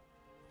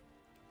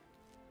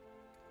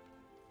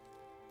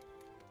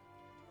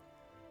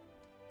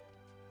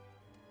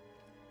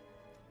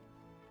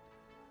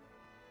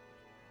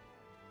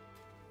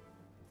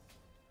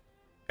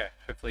 Okay,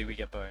 hopefully we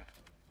get bone.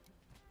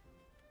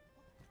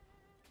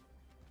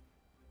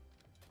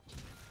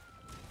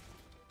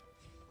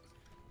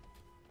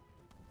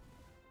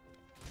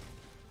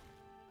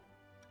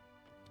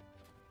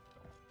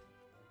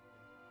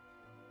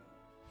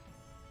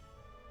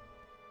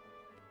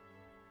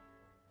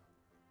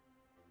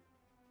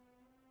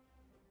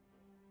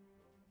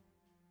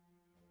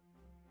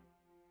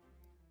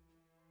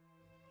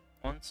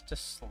 Wants to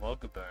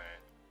slug bone.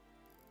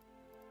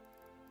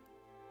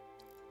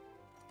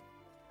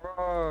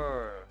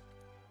 Bro.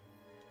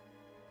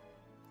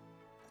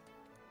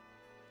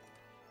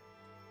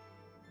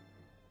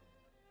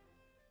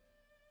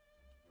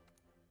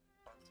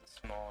 What's the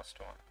smallest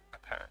one,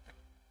 apparently.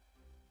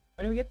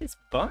 Where do we get this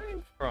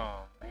bone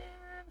from,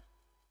 man?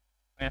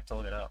 We have to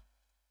look it up.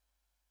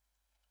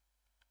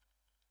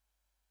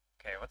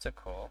 Okay, what's it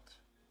called?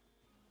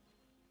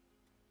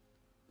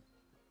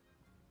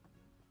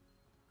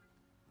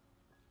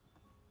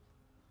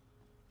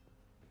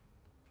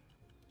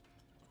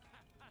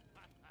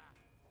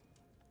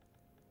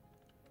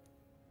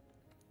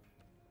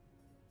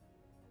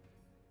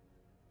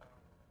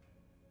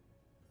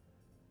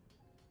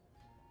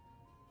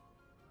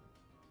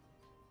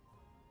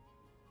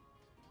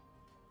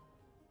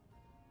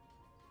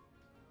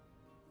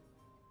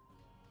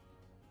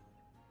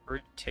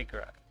 Root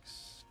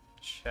Tigrex.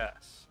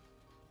 Chest.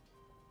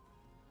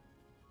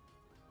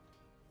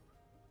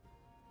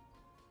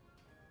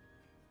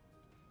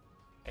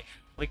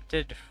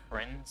 Afflicted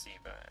Frenzy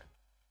Bone.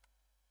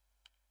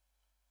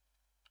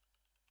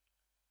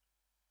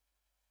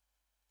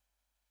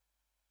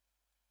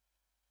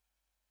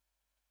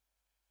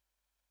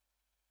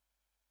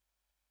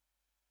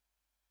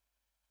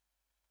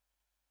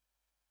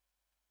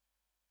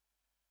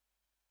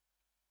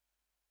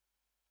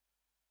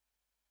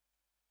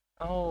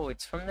 Oh,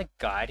 it's from the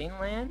Guiding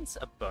Lands?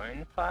 A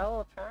bone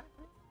pile,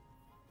 apparently?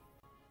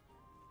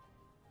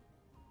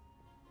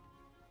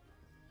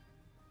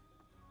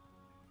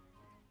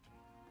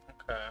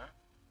 Okay.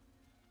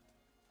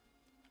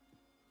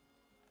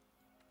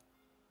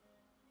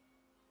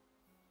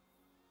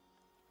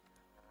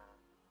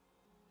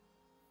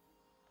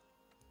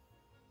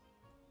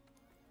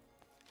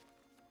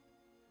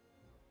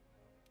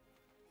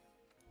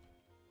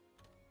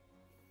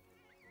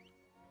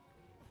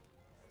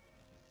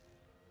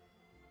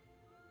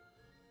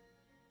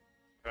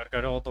 Gotta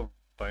go to all the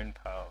bone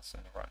piles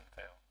in the Rotten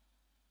Vale.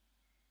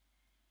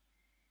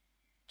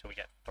 Till we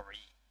get 3.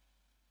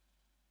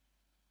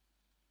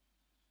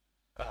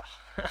 Ugh,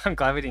 I'm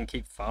glad we didn't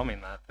keep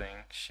farming that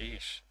thing.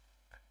 Sheesh.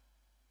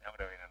 That would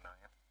have been annoying.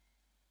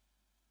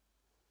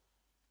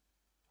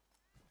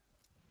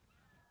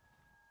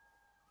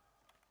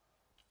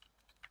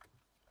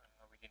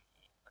 We didn't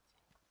eat.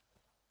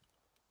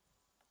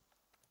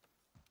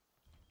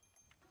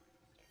 Let's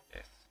eat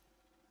this.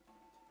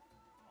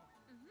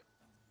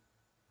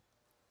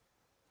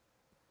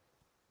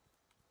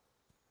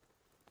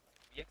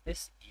 We have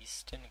this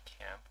eastern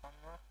camp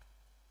unlocked?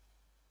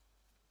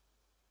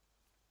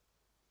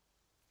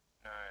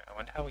 No, I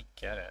wonder how we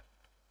get it.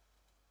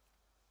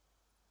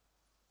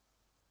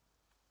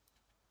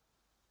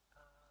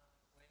 Where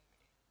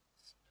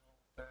is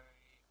Snowberry?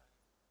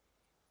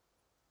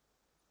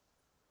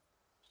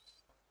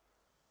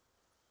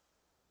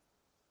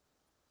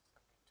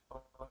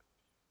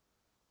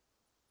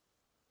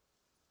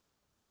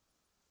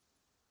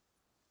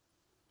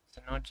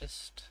 So not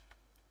just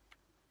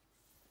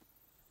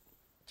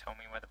tell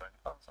me where the bone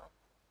piles are.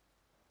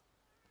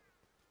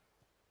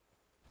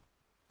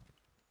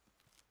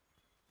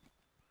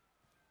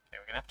 Okay,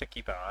 we're gonna have to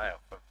keep our eye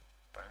out for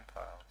bone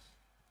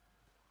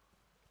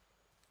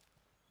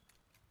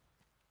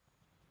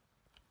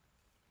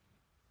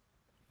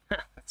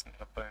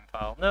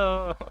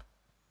No!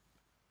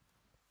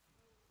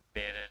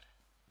 Baited.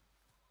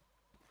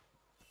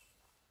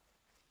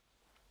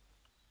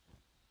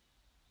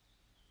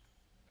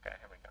 Okay,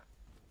 here we go.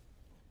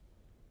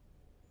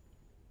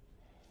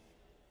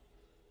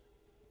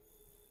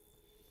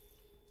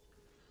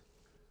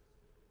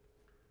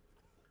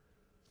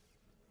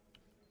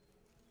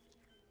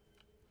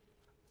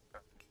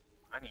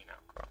 I need now,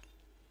 girl.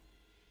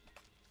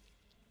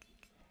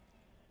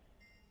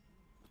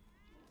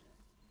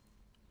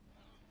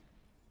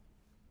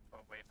 Oh,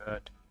 wait,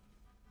 bird.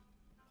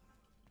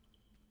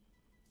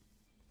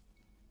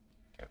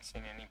 Have you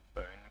seen any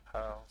bone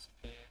piles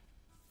here?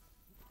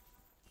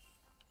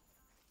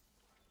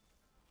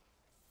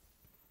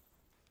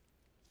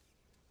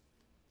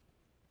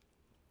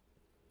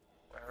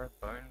 Where are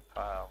bone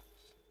piles?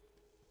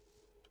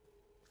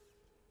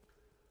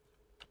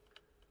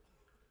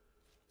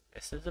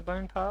 This is a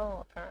bone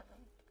pile, apparently.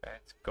 Okay,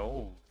 it's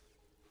gold.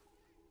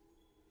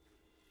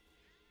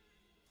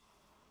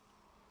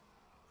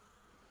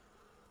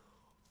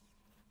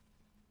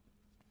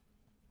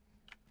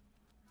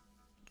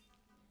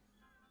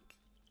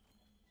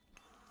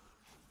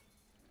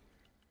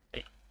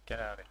 Hey, get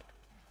out of here.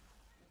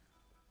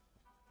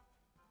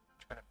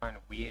 I'm trying to find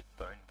weird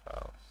bone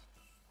piles.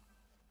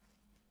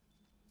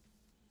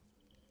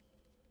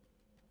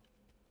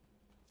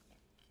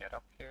 Get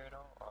up here at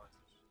all? Oh, it's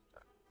just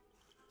stuck.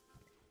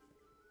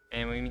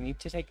 And we need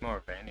to take more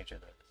advantage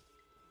of this.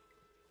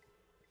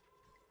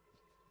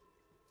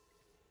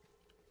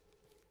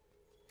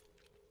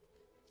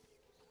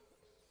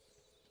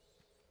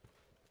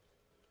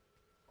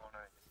 Oh no,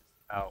 this is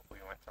out. We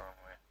went the wrong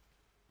way.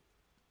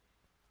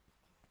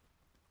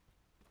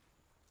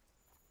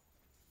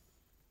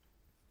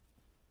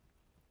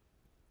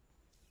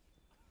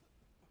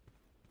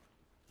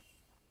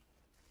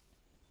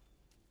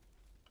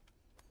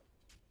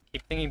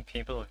 Keep thinking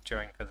people have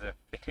joined because of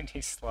Affinity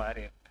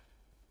sliding.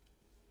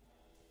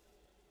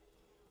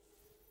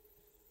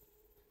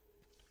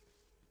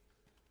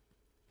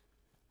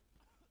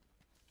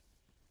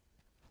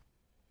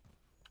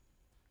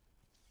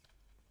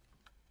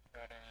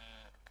 Got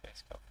any? Okay,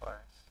 skull flies.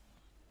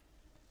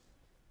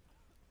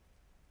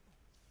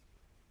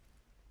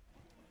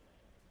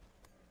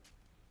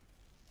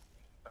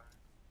 Bones.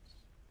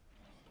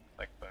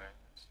 Like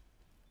bones.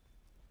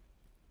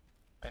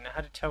 I know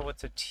how to tell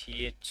what's a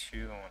tier 2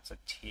 and what's a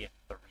tier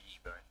 3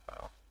 bone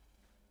file.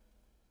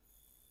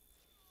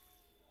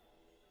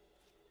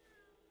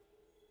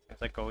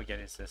 Seems like all we get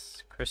is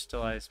this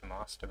crystallized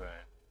master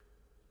bone.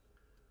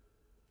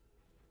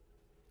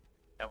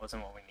 That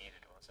wasn't what we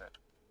needed, was it?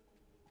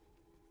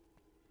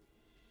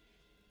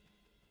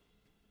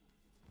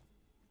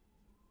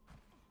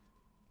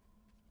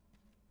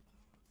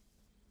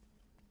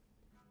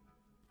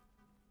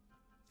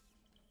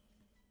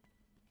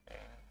 Okay,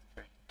 let's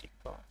go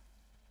deeper.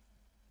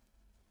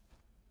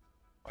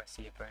 Oh, I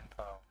see a bone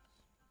pile.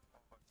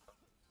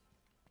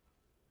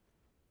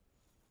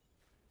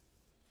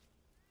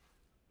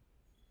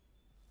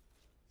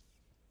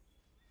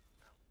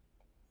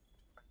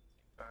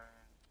 Bone.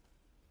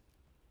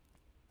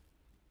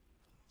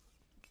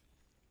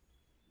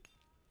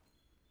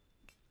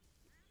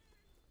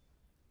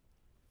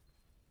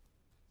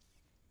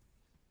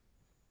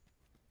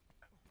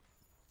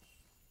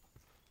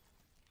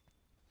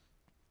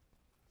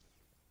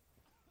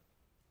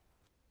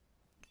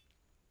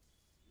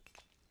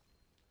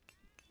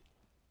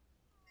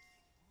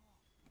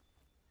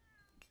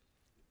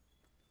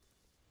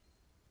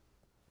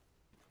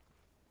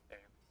 There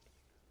we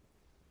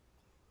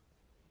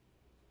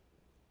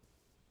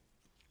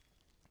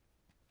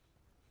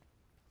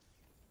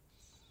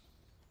see.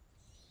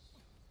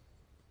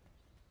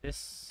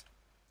 This.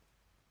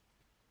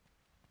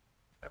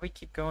 Why do we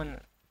keep going?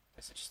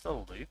 Is it just a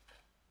loop?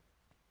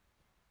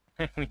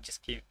 We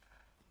just keep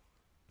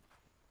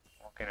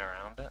walking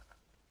around it?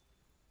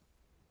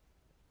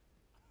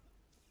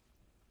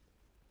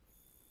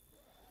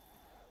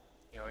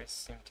 You always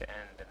seem to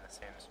end in the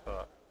same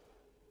spot.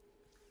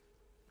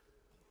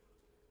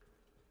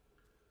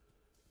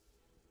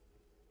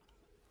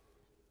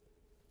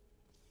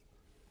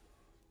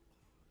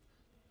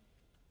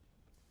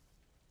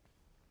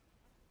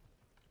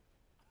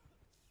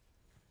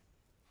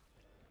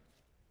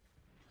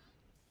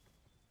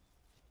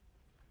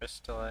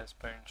 Crystallized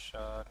bone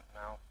shard,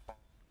 malformed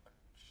bone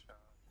shard.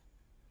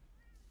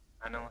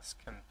 Analyst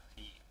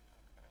complete.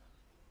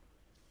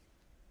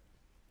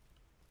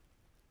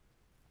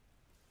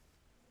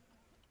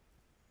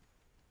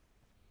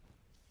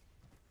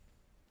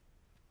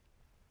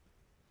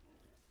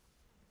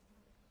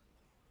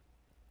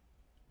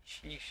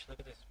 Sheesh, look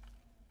at this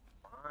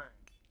mine.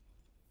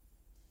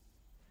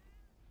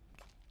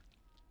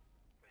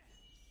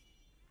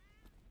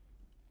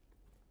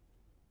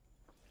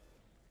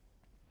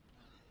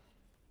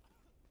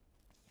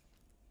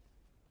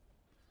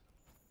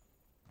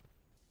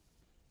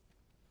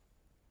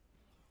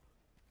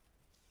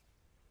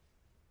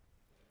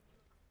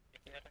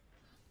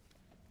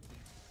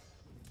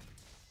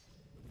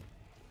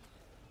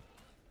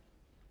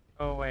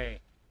 Oh wait.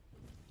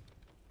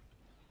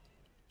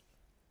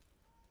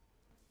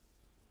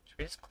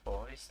 just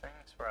claw these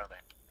things? Where are they?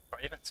 Or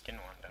even skin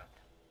one down.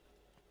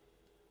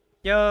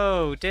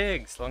 Yo,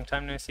 Diggs! Long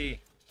time no see.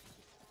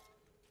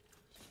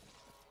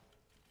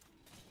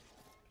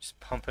 Just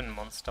pumping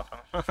monster.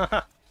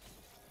 We're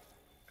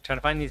trying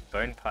to find these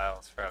bone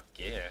piles for our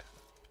gear.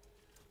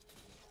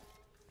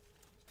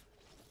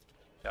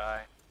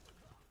 Die.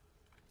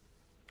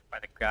 Why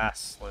the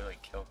gas slowly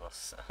kills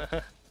us.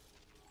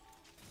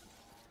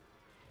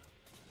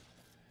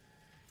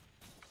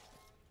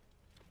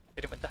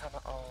 Hit it with the hammer.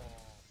 Oh.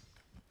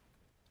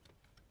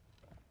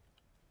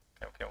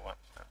 Okay, we'll get one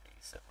of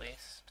these at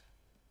least.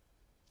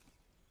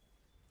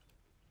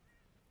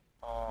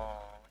 Oh,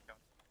 we got...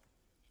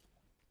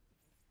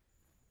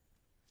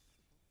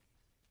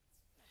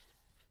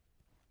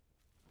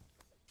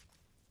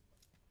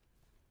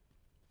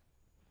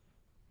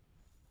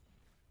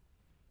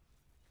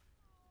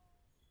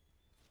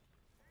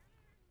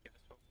 Give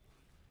us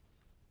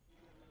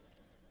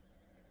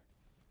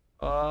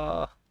a...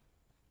 Oh.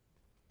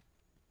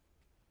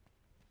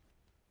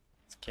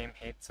 This game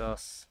hates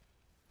us.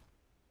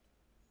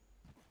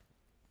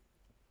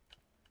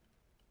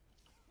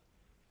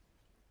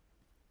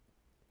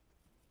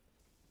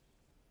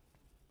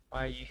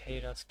 Why you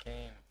hate us,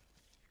 game?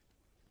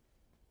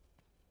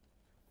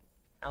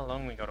 How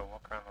long we gotta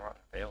walk around the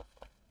Rotten Vale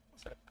for?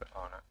 What's it put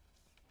on it?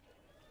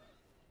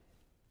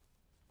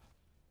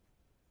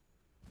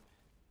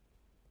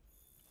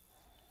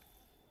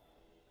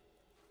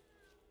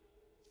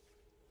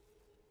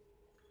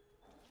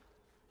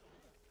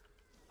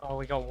 Oh,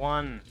 we got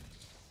one!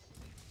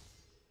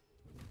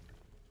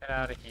 Get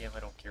out of here,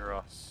 little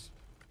Gyros.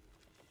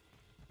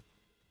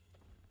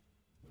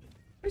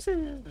 What is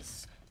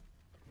this?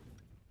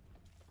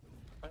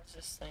 What is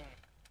this thing?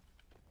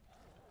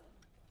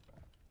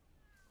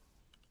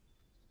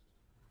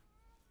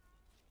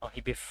 Oh,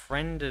 he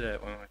befriended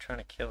it when we were trying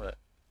to kill it.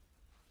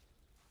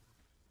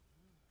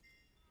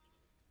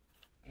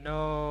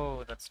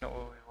 No, that's not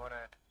what we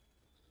wanted.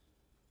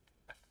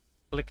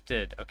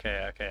 Afflicted.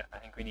 Okay, okay. I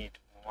think we need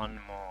one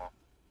more.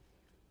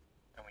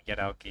 And we get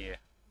our gear.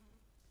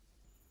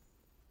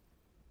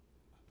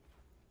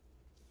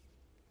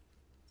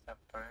 Is that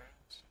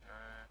bones? No.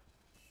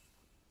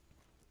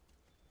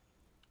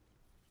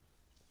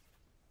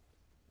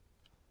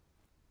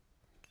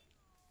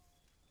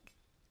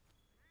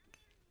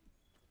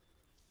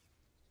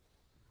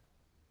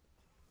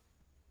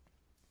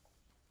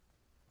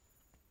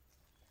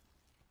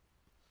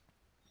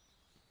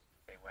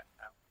 Okay, we're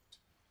out.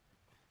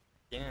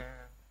 Yeah.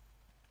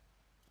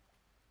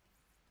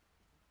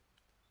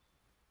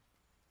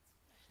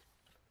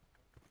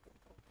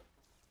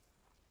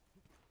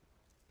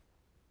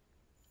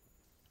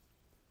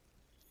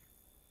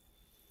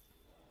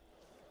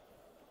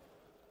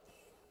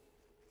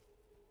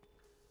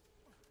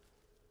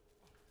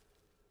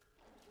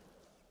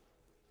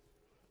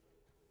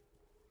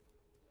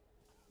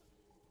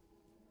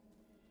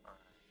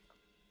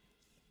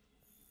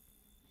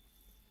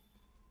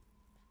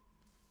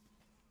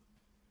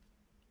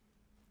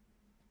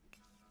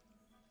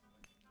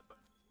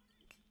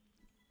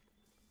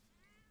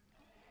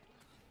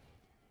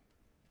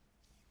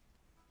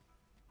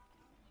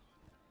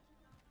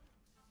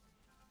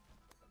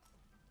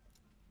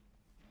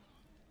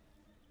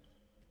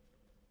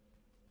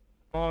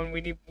 Come on,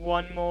 we need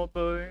one more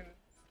bone.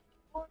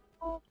 One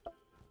more bone.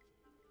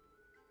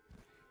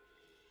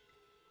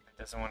 It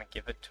doesn't want to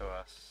give it to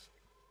us.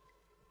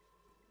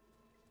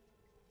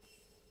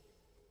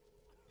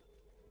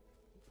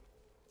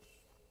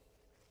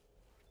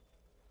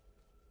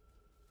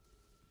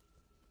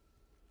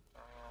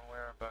 Oh,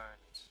 where are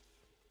bones?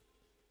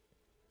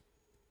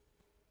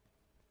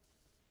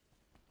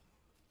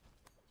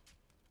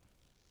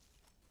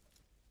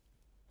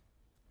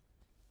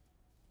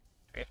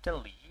 Do we have to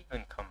leave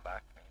and come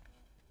back, maybe?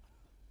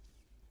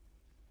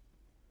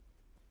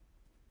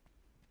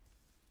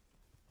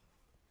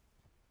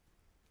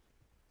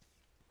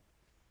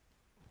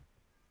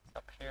 It's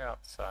up here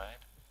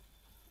outside.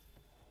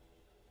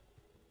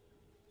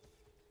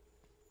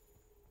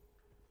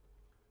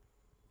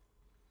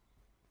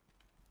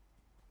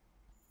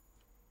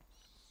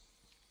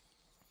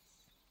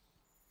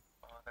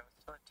 Oh, there was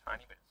still a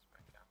tiny bit of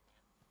smoke down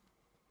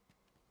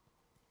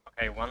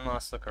here. Okay, one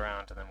last look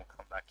around and then we'll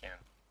come back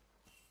in.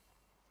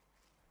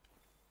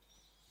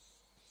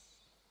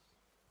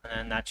 And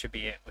then that should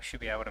be it. We should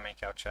be able to make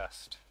our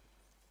chest.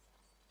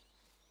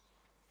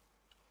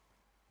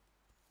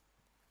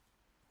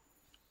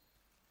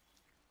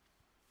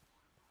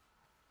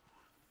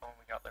 Oh,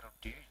 we got little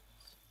dudes.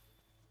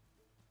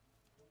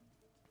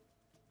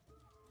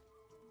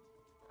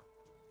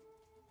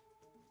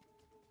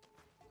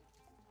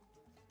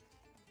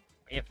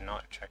 We have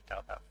not checked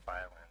out that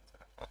fire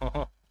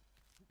lantern.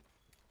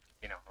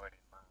 You know what it is.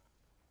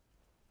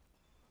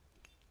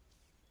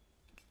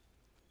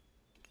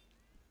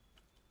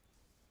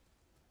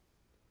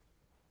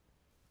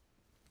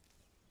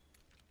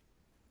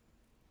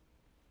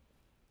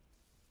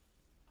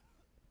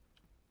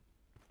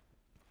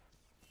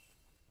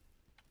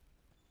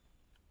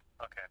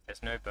 Okay, if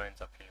there's no bones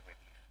up here, we leave.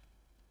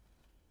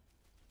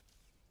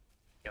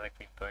 feel like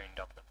we boned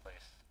up the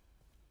place.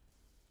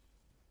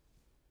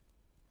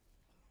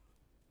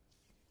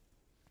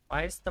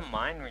 Why is the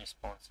mine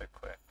respawn so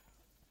quick?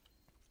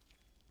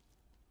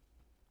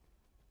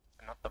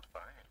 But not the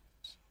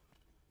bones.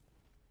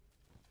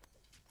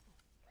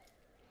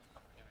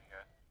 Oh, here we go.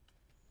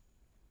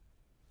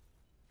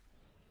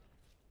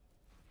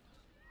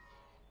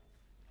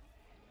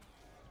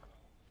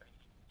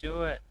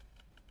 Do it!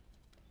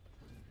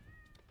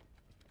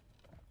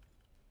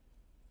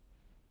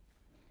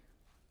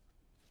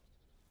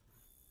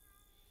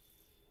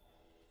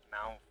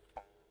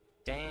 Malform.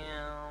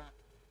 Damn!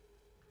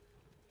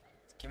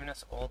 It's giving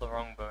us all the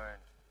wrong bone.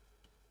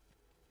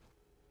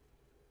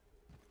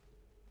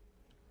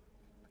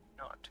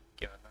 Not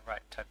given the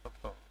right type of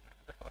bone.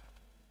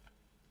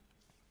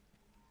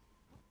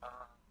 uh,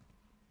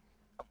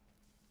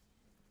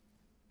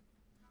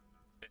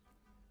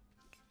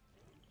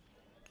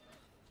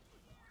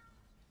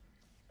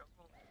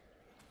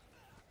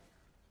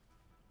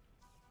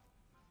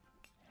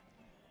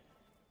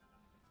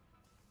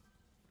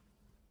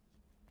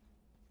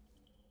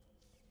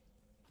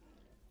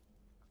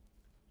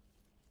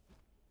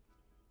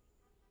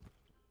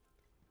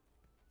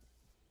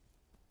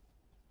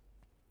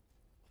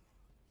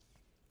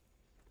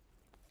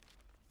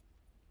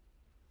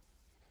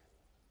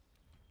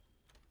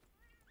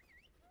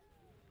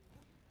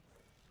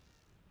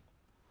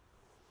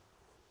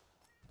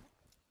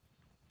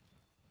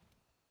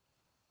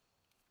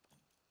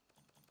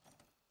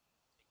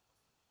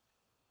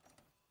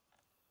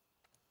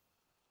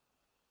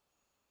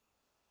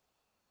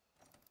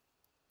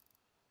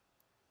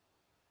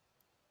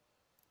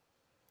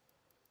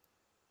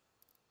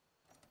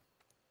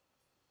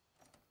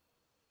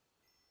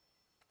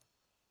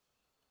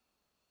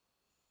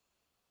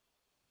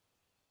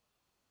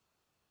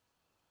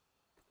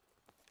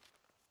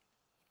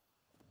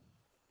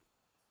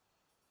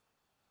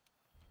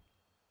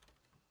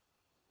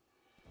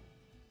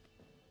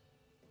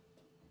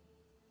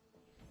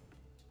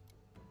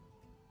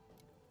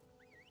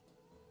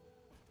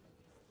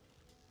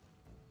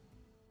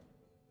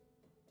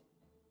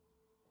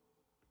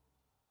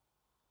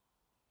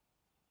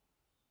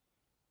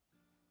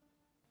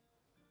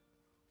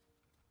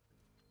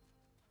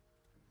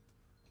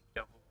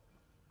 double.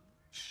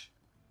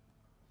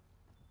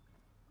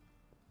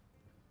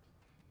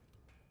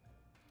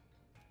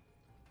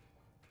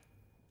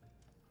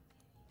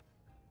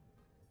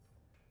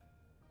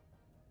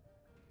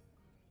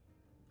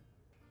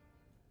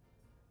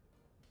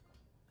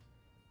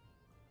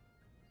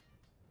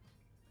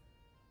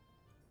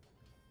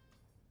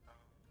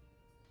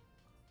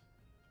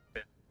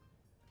 Bit.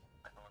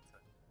 I don't want to.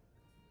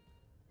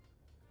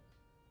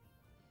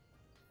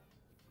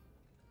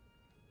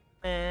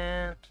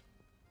 Man.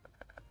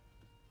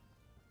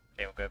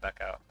 Okay, we'll go back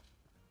out.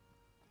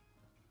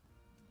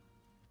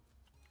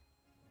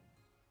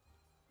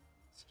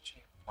 Such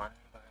a one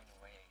bone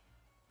away.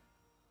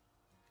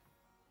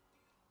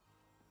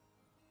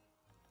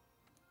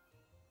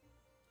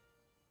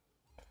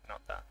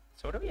 Not that.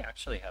 So what do we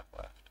actually have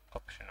left?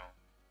 Optional.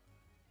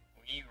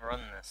 We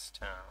run this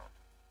town.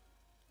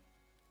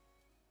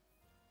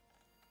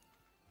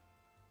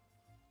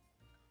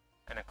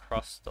 And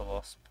across the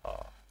lost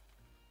path.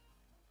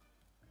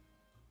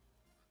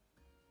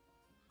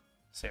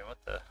 Say what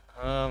the?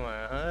 Oh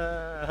my!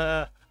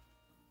 I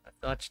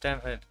dodged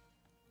damage.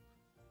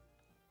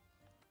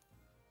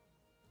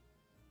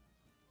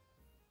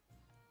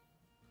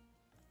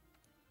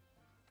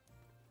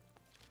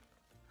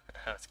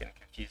 I was getting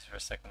confused for a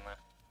second there.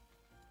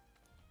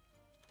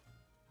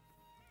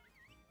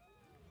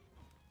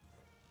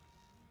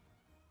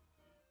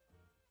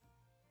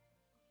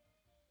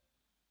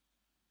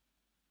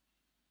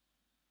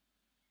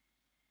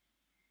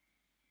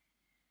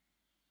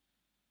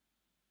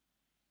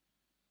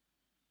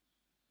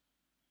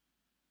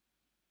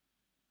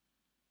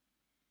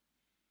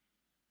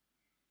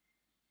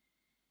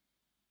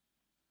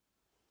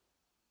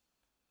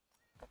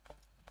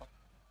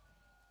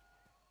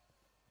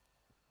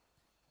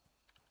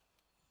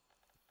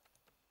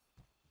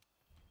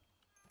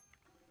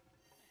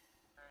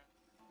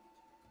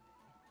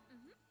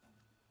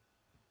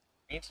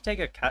 I need to take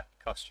a cat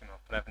costume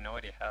off, but I have no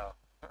idea how.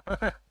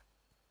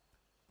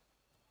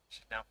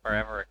 She's now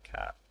forever a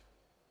cat.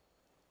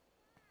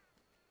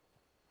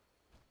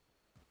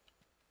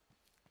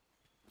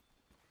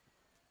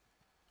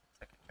 It's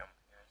like a jump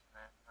here, isn't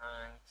it?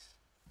 Nice.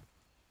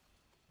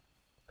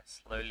 We're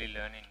slowly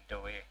learning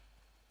the way.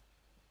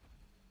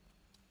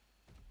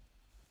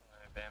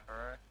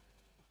 Bamboo.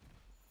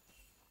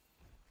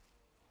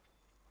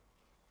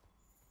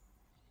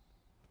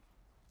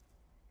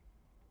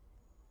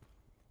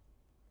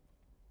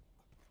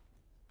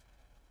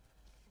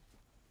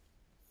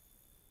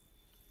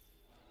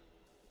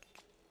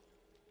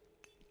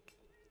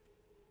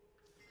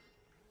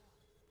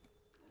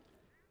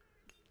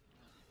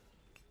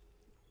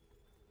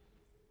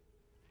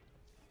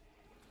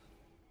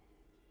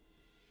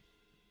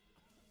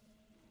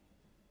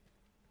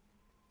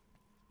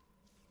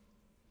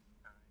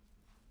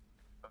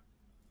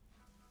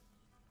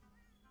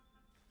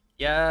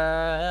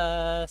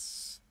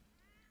 Yes!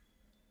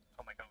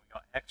 Oh my god, we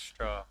got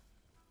extra.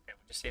 Okay,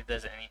 we'll just see if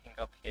there's anything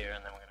up here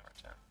and then we're gonna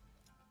return.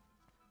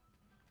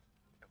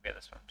 We'll get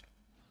this one too.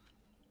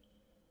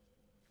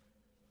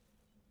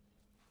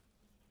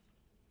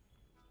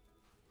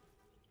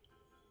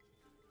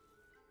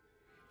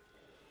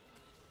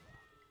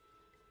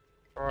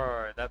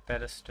 Bro, that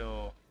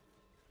pedestal.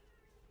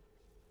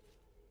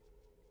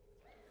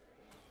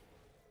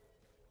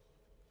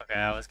 Okay,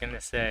 I was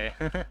gonna say.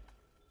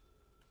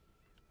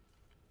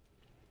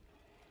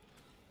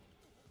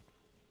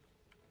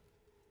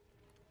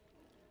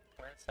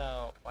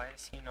 Where's why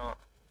is he not?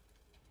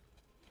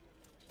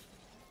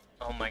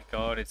 Oh my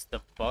god, it's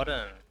the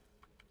button.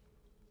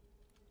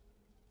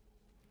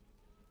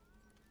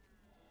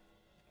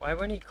 Why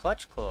wouldn't he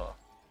clutch claw?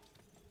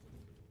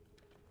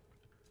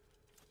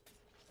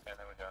 Okay,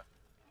 there we go.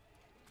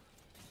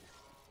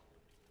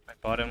 My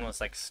button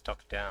was like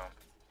stuck down.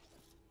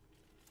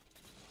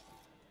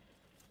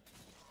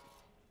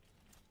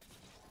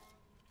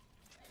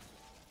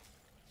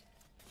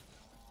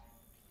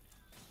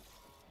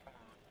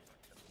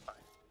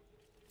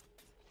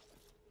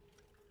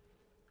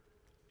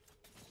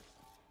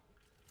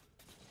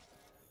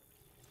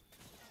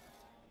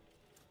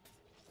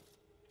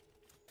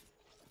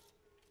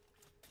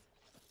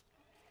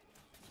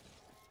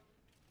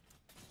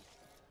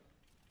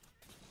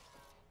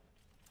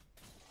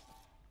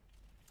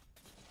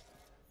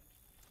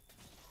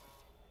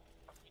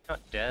 He's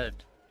not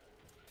dead.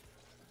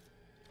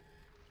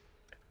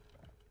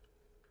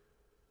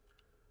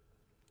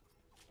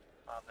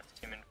 Harvest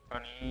him in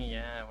front of you,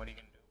 yeah, what are you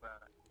gonna do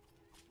about it?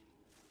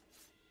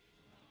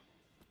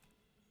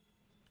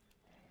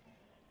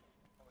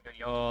 Oh, we got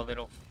your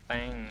little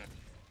fang.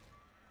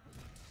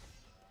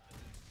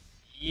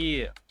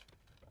 Yeah.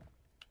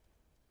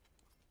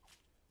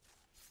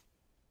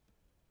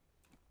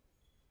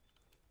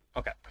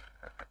 Okay.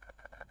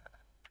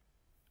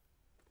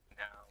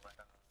 Now let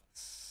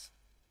us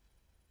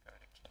go to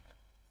camp.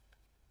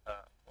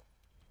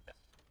 Yes.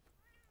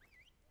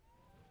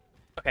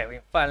 Okay, we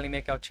can finally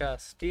make our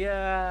chest.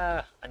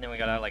 Yeah! And then we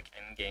got our like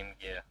end-game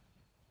gear.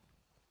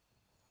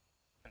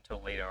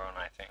 Until later on,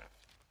 I think.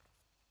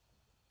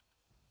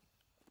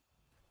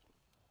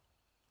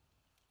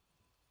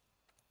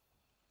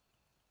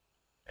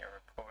 Okay,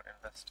 report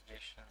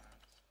investigations.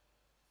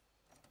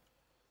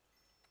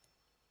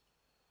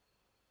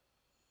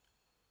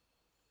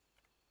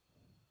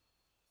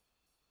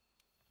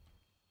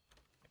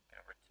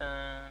 Gonna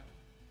return.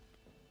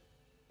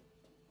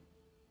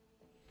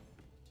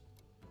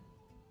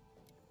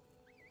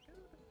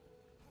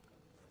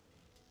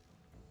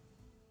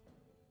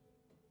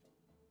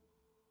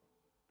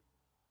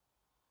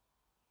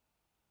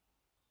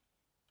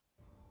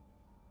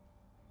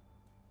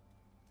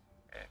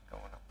 Okay,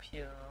 going up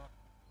here.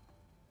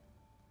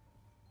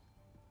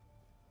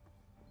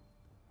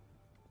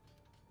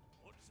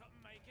 What's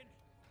something making?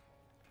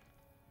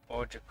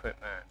 Forge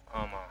equipment,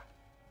 armor.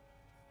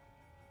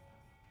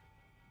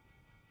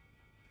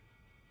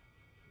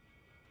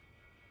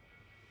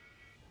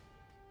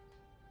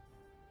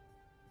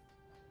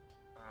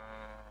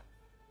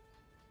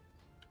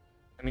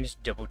 Let me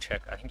just double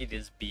check. I think it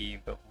is B,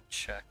 but we'll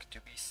check to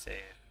be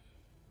safe.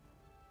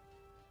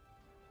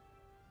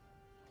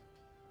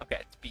 Okay,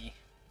 it's B.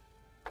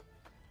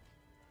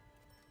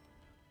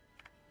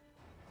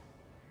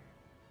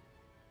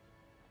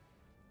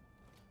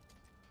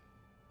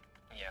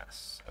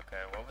 Yes.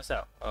 Okay, what was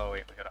that? Oh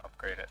wait, we gotta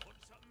upgrade it.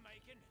 What's something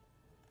making?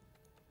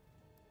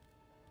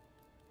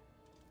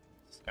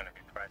 It's gonna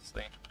be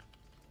pricey.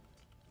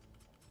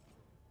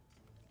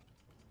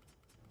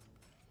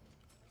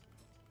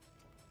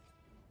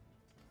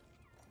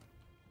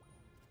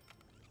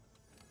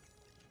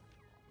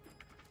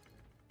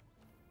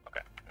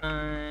 Okay,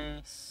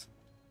 nice.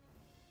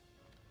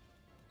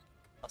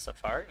 A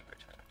safari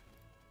return.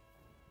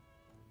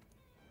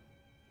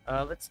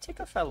 Let's take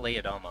off our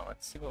layered armor.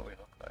 Let's see what we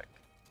look like.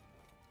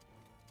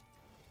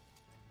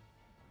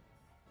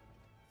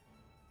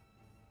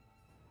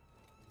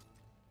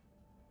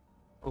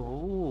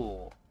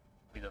 Ooh,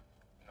 we look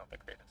not the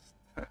greatest.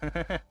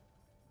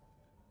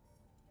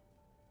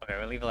 Okay,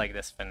 we'll leave it like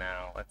this for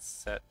now. Let's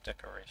set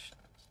decorations.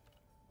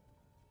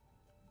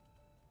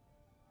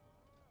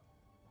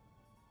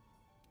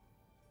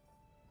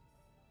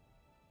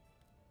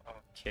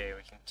 Okay,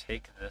 we can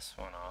take this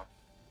one off.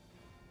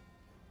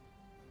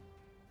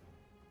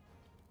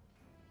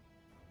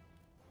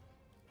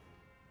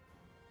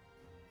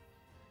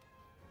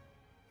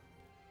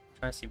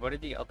 Trying to see, what did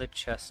the other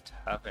chest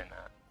have in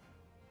it?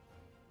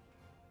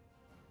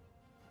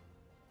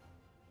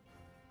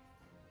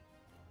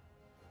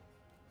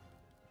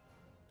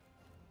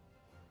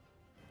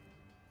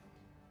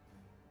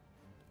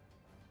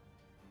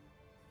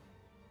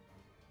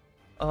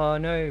 Oh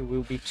no,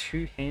 we'll be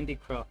 2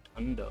 handicraft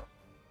under.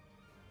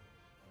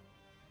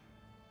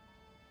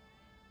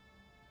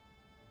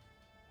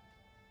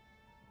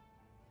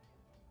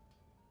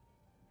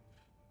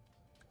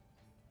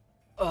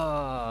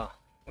 Oh,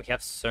 we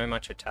have so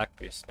much attack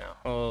boost now.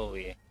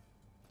 Holy.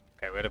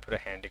 Okay, we're gonna put a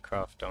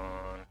handicraft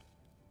on.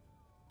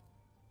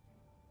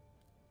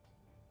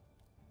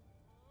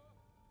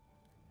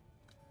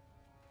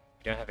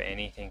 We don't have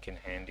anything in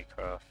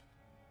handicraft.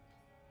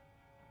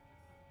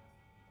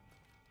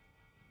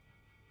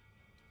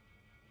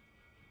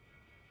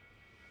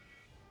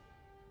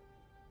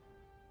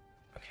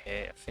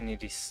 Okay,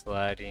 affinity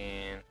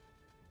sliding.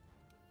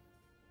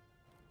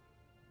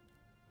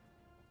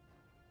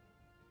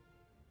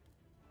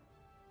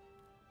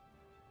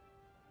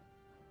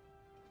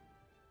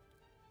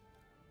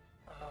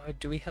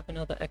 Do we have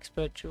another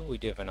expert jewel? We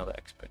do have another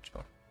expert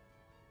jewel.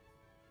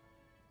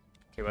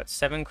 Okay, what?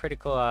 7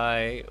 critical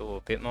eye, or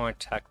a bit more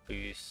attack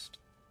boost.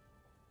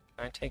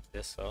 Can I take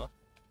this off?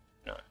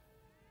 No.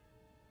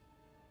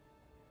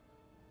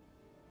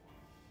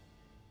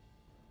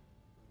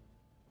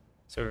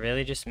 So we're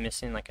really just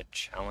missing like a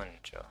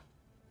challenger.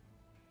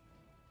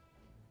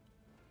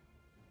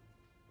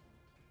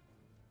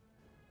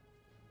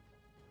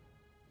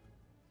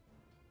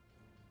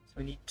 So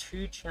we need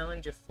 2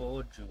 challenger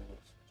 4 jewels,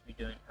 which we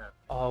don't have.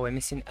 Oh, we're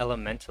missing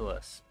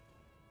elementalist.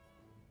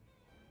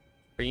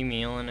 Free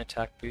meal and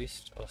attack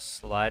boost, or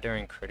slider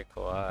and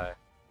critical eye.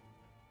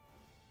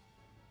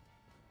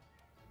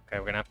 Okay,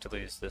 we're gonna have to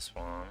lose this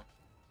one.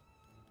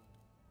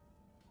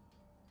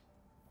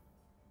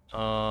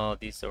 Oh,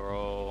 these are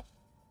all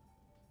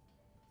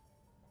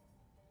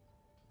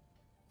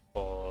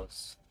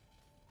 4s.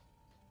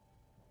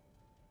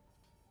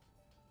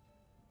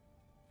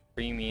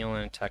 Free meal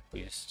and attack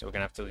boost. We're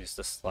gonna have to lose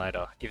the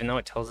slider. Even though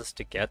it tells us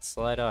to get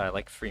slider, I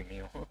like free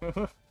meal.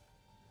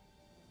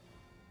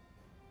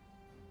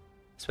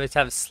 Supposed to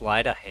have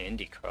slider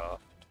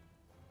handicraft.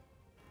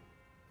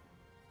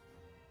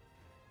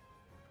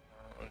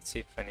 Let's see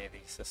if any of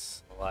these are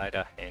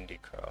slider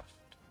handicraft.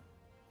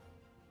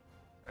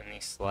 Any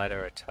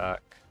slider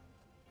attack.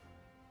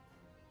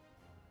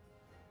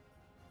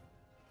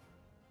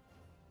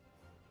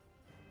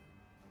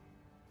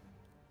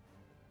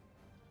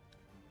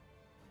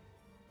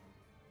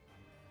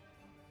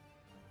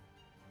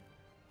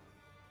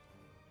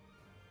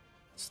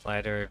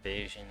 Slider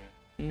evasion.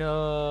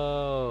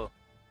 No!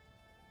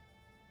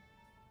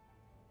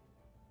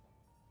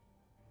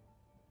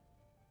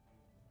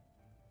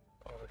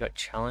 Oh, we got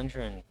challenger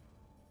and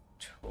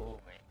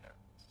tool maintenance.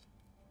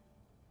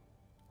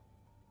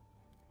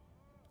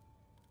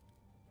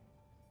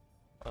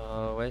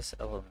 Where's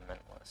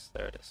elementalist?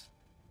 There it is.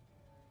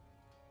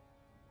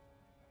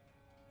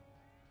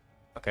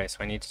 Okay, so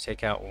I need to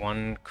take out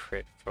 1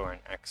 crit for an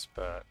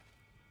expert.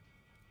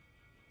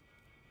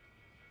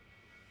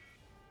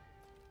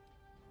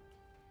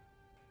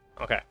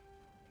 Okay.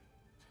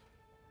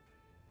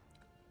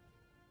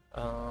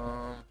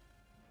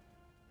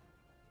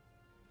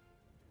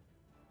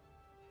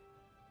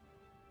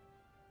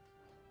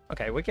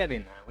 Okay, we're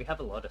getting there. We have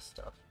a lot of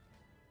stuff.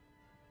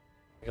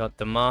 We got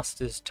the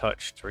Master's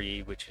Touch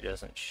 3, which it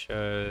doesn't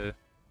show.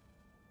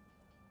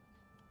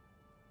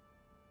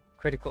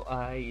 Critical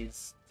Eye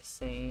is the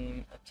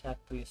same. Attack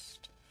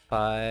Boost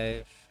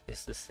 5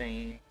 is the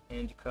same.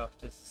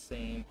 Handicraft is the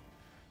same.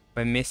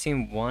 We're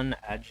missing 1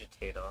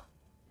 Agitator.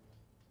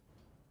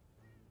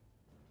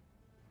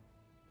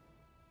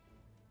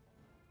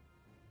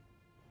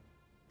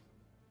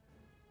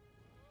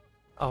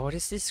 Oh, what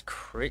is this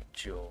crit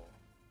jewel?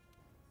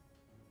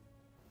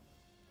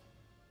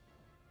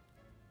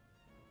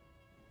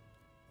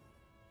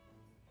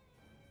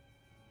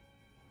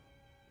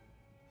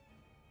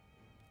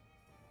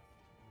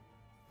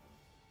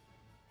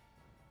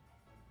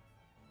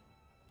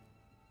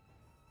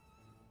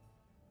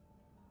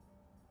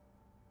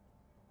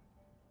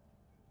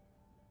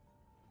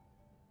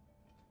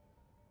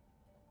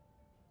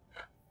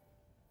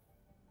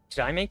 Did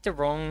I make the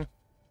wrong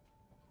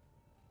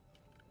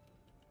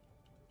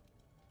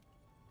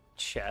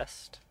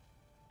chest?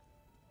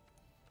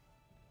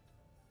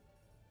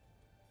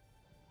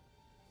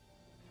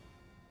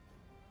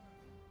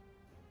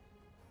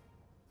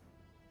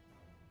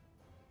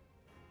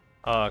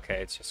 Oh, okay,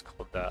 it's just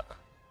called that.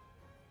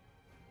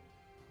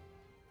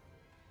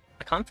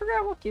 I can't figure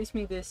out what gives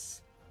me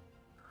this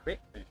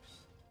crit boost.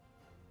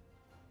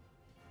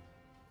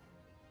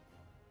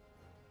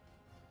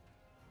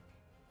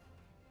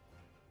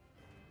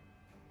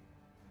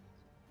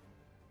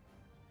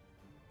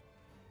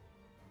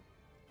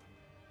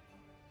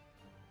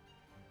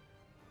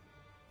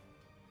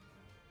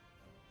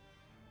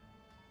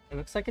 It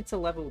looks like it's a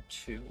level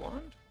 2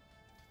 one.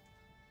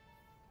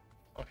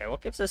 Okay, what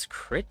gives us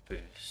crit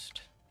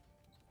boost?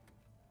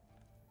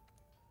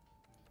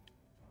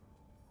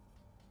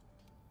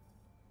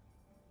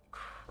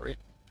 Crit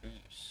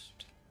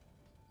boost.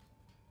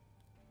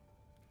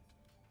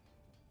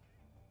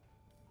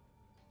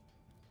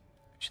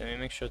 Actually, let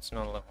me make sure it's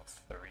not a level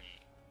 3.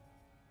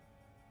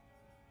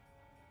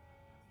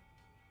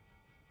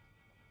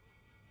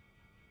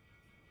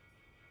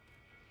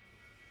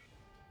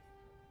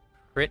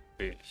 Crit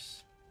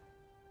boost.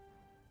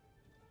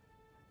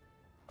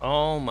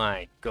 Oh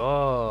my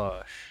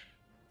gosh.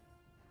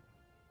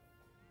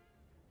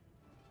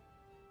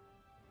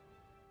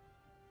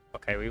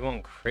 Okay, we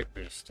want crit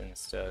boost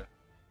instead.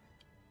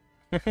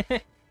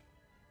 Okay,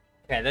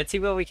 let's see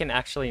what we can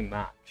actually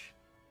match.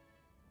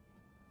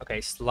 Okay,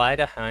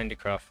 slider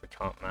handicraft we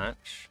can't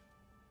match.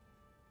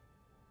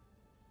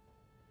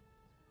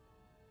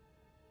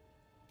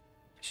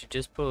 should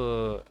just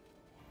put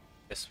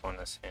this one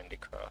as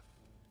handicraft.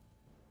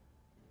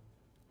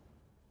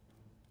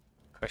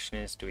 Question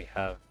is, do we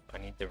have... I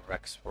need the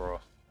Rex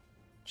Raw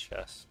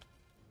chest.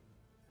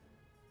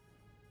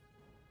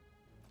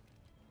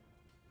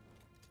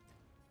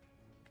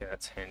 Okay,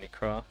 that's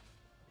handicraft.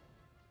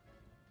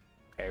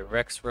 Okay,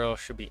 Rex Raw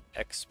should be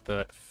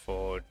expert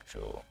for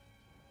jewel.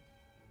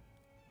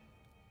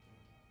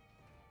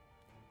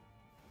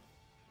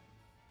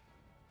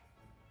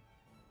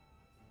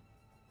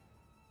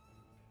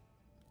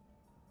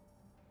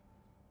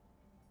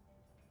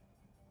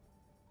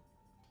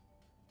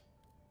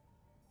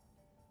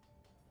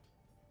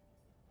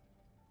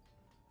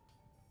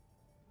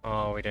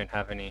 Oh, we don't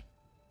have any.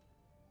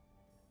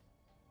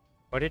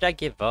 What did I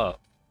give up?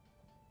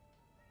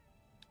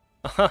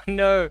 Oh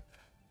no!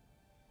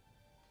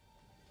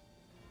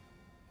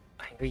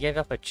 I think we gave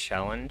up a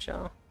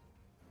challenger.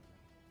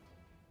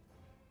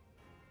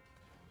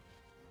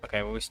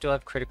 Okay, well we still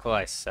have critical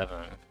eye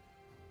 7.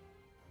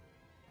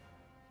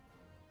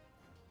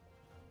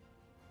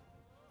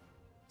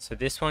 So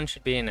this one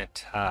should be an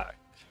attack.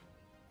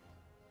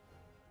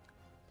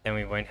 Then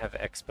we won't have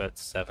expert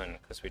 7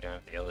 because we don't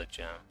have the other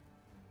gem.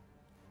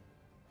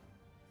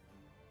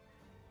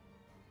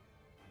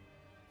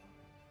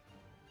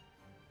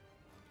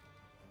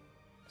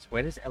 So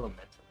where does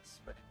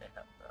elementals? Where did they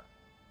have that?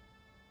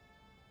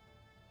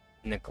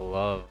 In the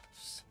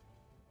gloves.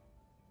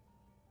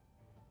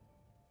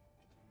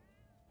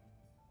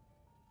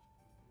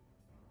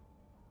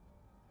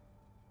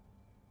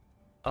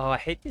 Oh, I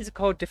hate these are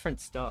called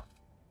different stuff.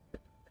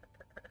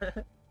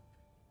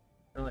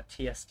 Oh,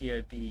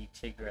 TSDOB,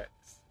 Tigrex.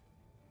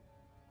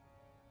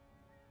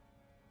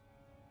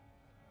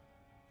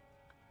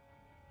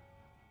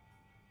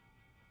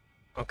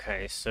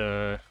 Okay,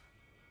 so...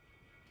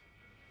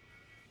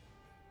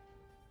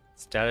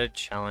 Stated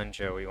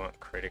challenger, we want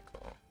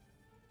critical.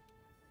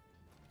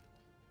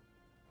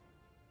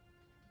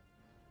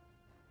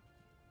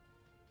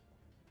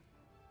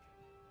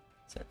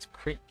 So that's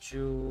crit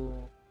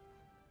jewel.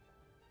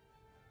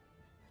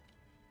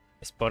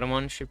 This bottom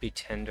one should be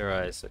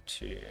tenderizer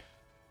 2.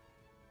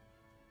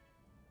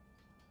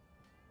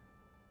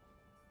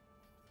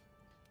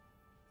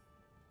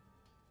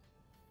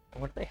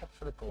 What do they have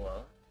for the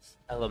gloves?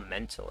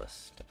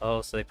 Elementalist.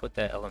 Oh, so they put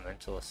their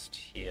elementalist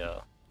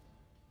here.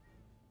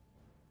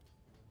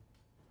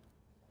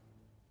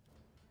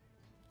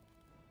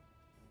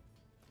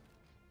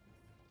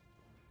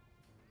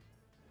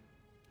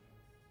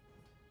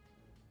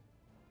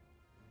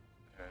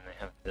 And they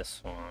have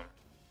this one.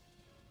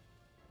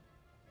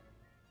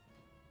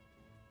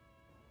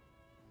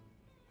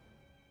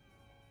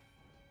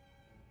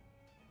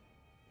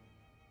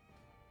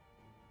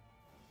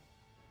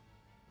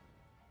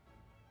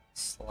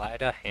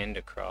 Slider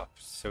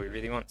handicraft. So we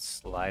really want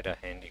slider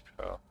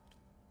handicraft.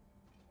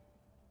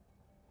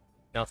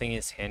 Nothing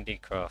is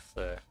handicraft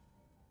though.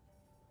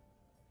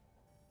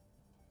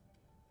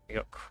 We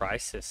got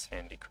crisis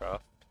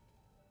handicraft.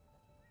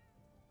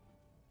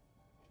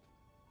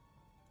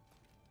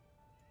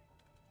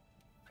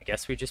 I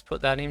guess we just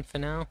put that in for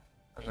now.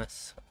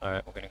 Unless...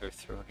 Alright, we're gonna go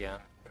through again.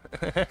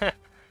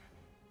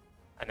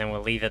 And then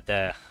we'll leave it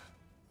there.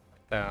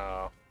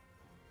 Oh.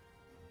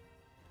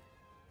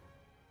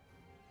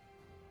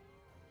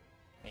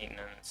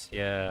 Maintenance,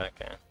 yeah,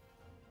 okay.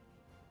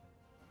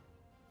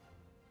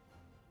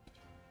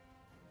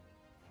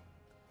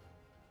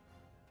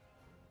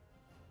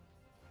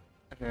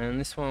 And then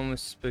this one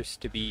was supposed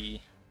to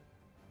be...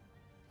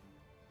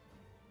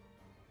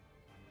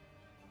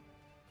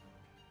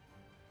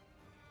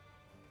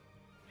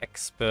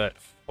 Expert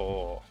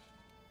 4.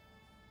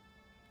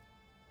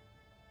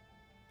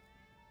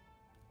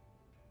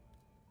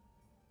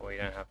 We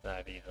don't have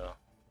that either.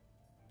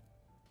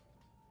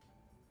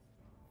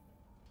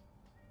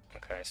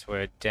 Okay, so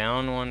we're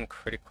down 1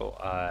 critical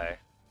eye.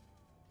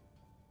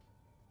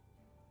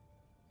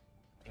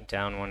 And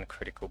down 1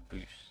 critical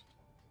boost.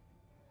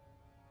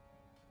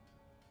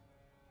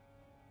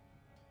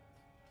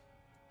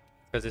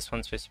 Because this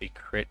one's supposed to be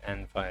crit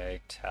and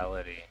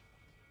vitality.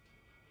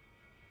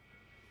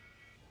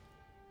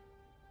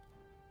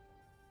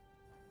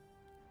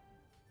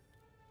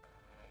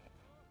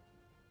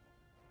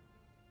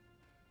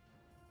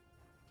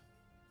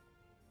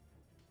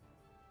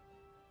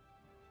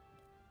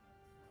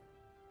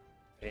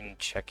 I didn't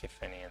check if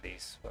any of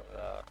these were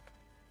that.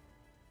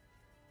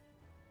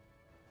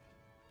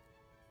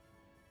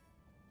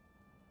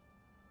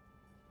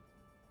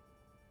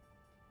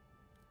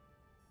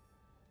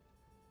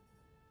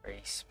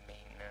 Race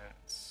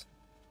maintenance.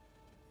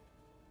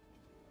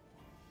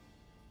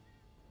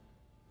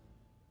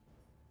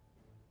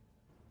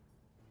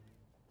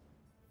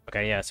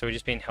 Okay, yeah, so we're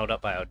just being held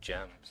up by our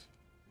gems.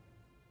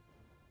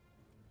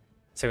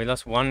 So we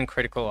lost 1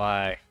 critical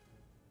eye,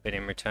 but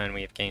in return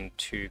we have gained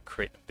 2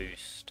 crit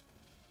boost.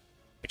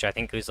 Which I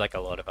think was like a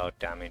lot of our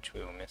damage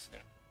we were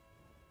missing.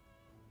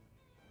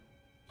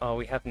 Oh,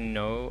 we have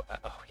no...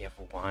 Oh, we have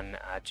 1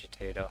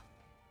 agitator.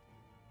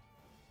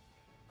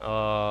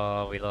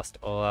 Oh, we lost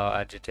all our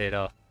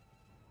agitator.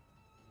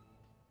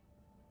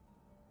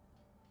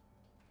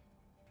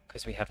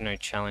 Because we have no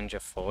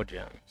challenger 4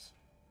 gems.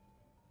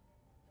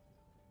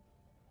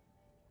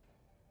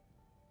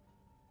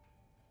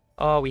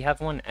 Oh, we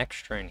have one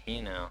extra in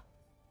here now.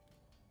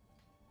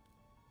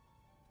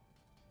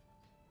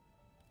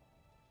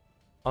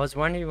 I was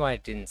wondering why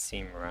it didn't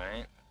seem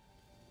right.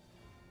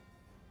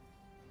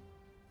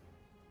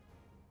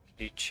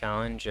 Do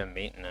challenger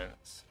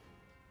maintenance.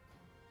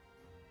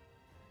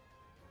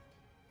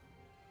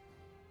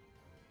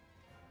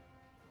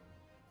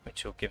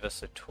 Which will give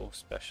us a tool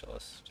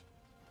specialist.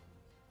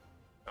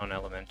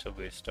 Non-elemental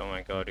boost. Oh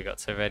my god, we got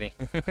so ready.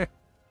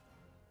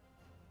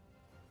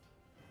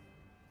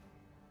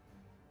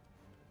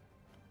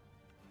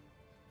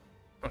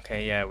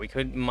 Okay, yeah, we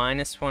could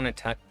 -1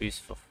 attack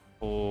boost for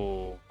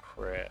full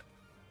crit.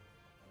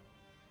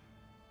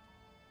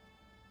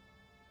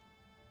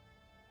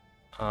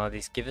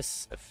 These give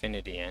us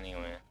affinity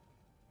anyway.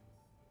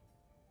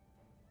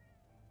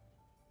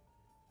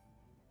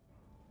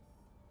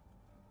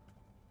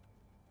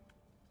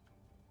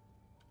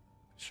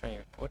 Show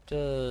you, what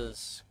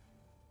does...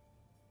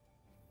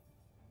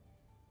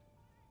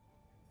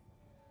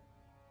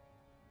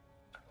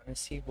 I want to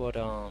see what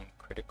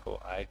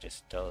critical eye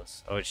just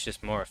does. Oh, it's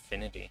just more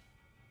affinity.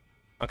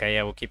 Okay,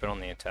 yeah, we'll keep it on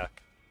the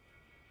attack.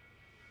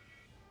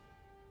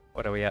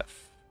 What are we at?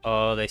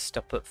 Oh, they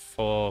stop at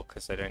 4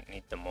 because they don't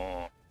need them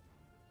all.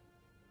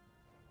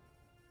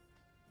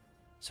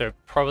 So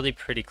probably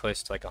pretty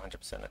close to like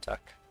 100%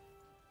 attack.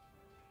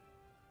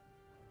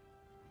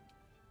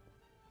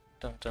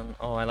 Dun dun.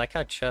 Oh, I like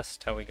our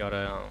chest, how we got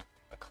a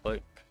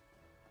cloak.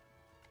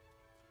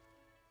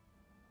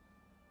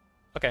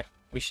 Okay,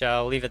 we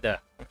shall leave it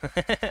there.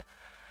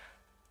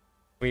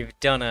 We've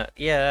done it.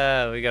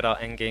 Yeah, we got our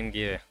endgame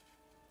gear.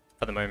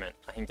 For the moment.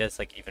 I think there's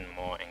like even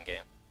more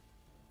endgame.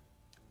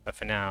 But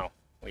for now,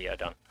 we are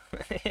done.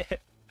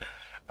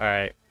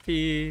 Alright,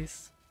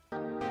 peace.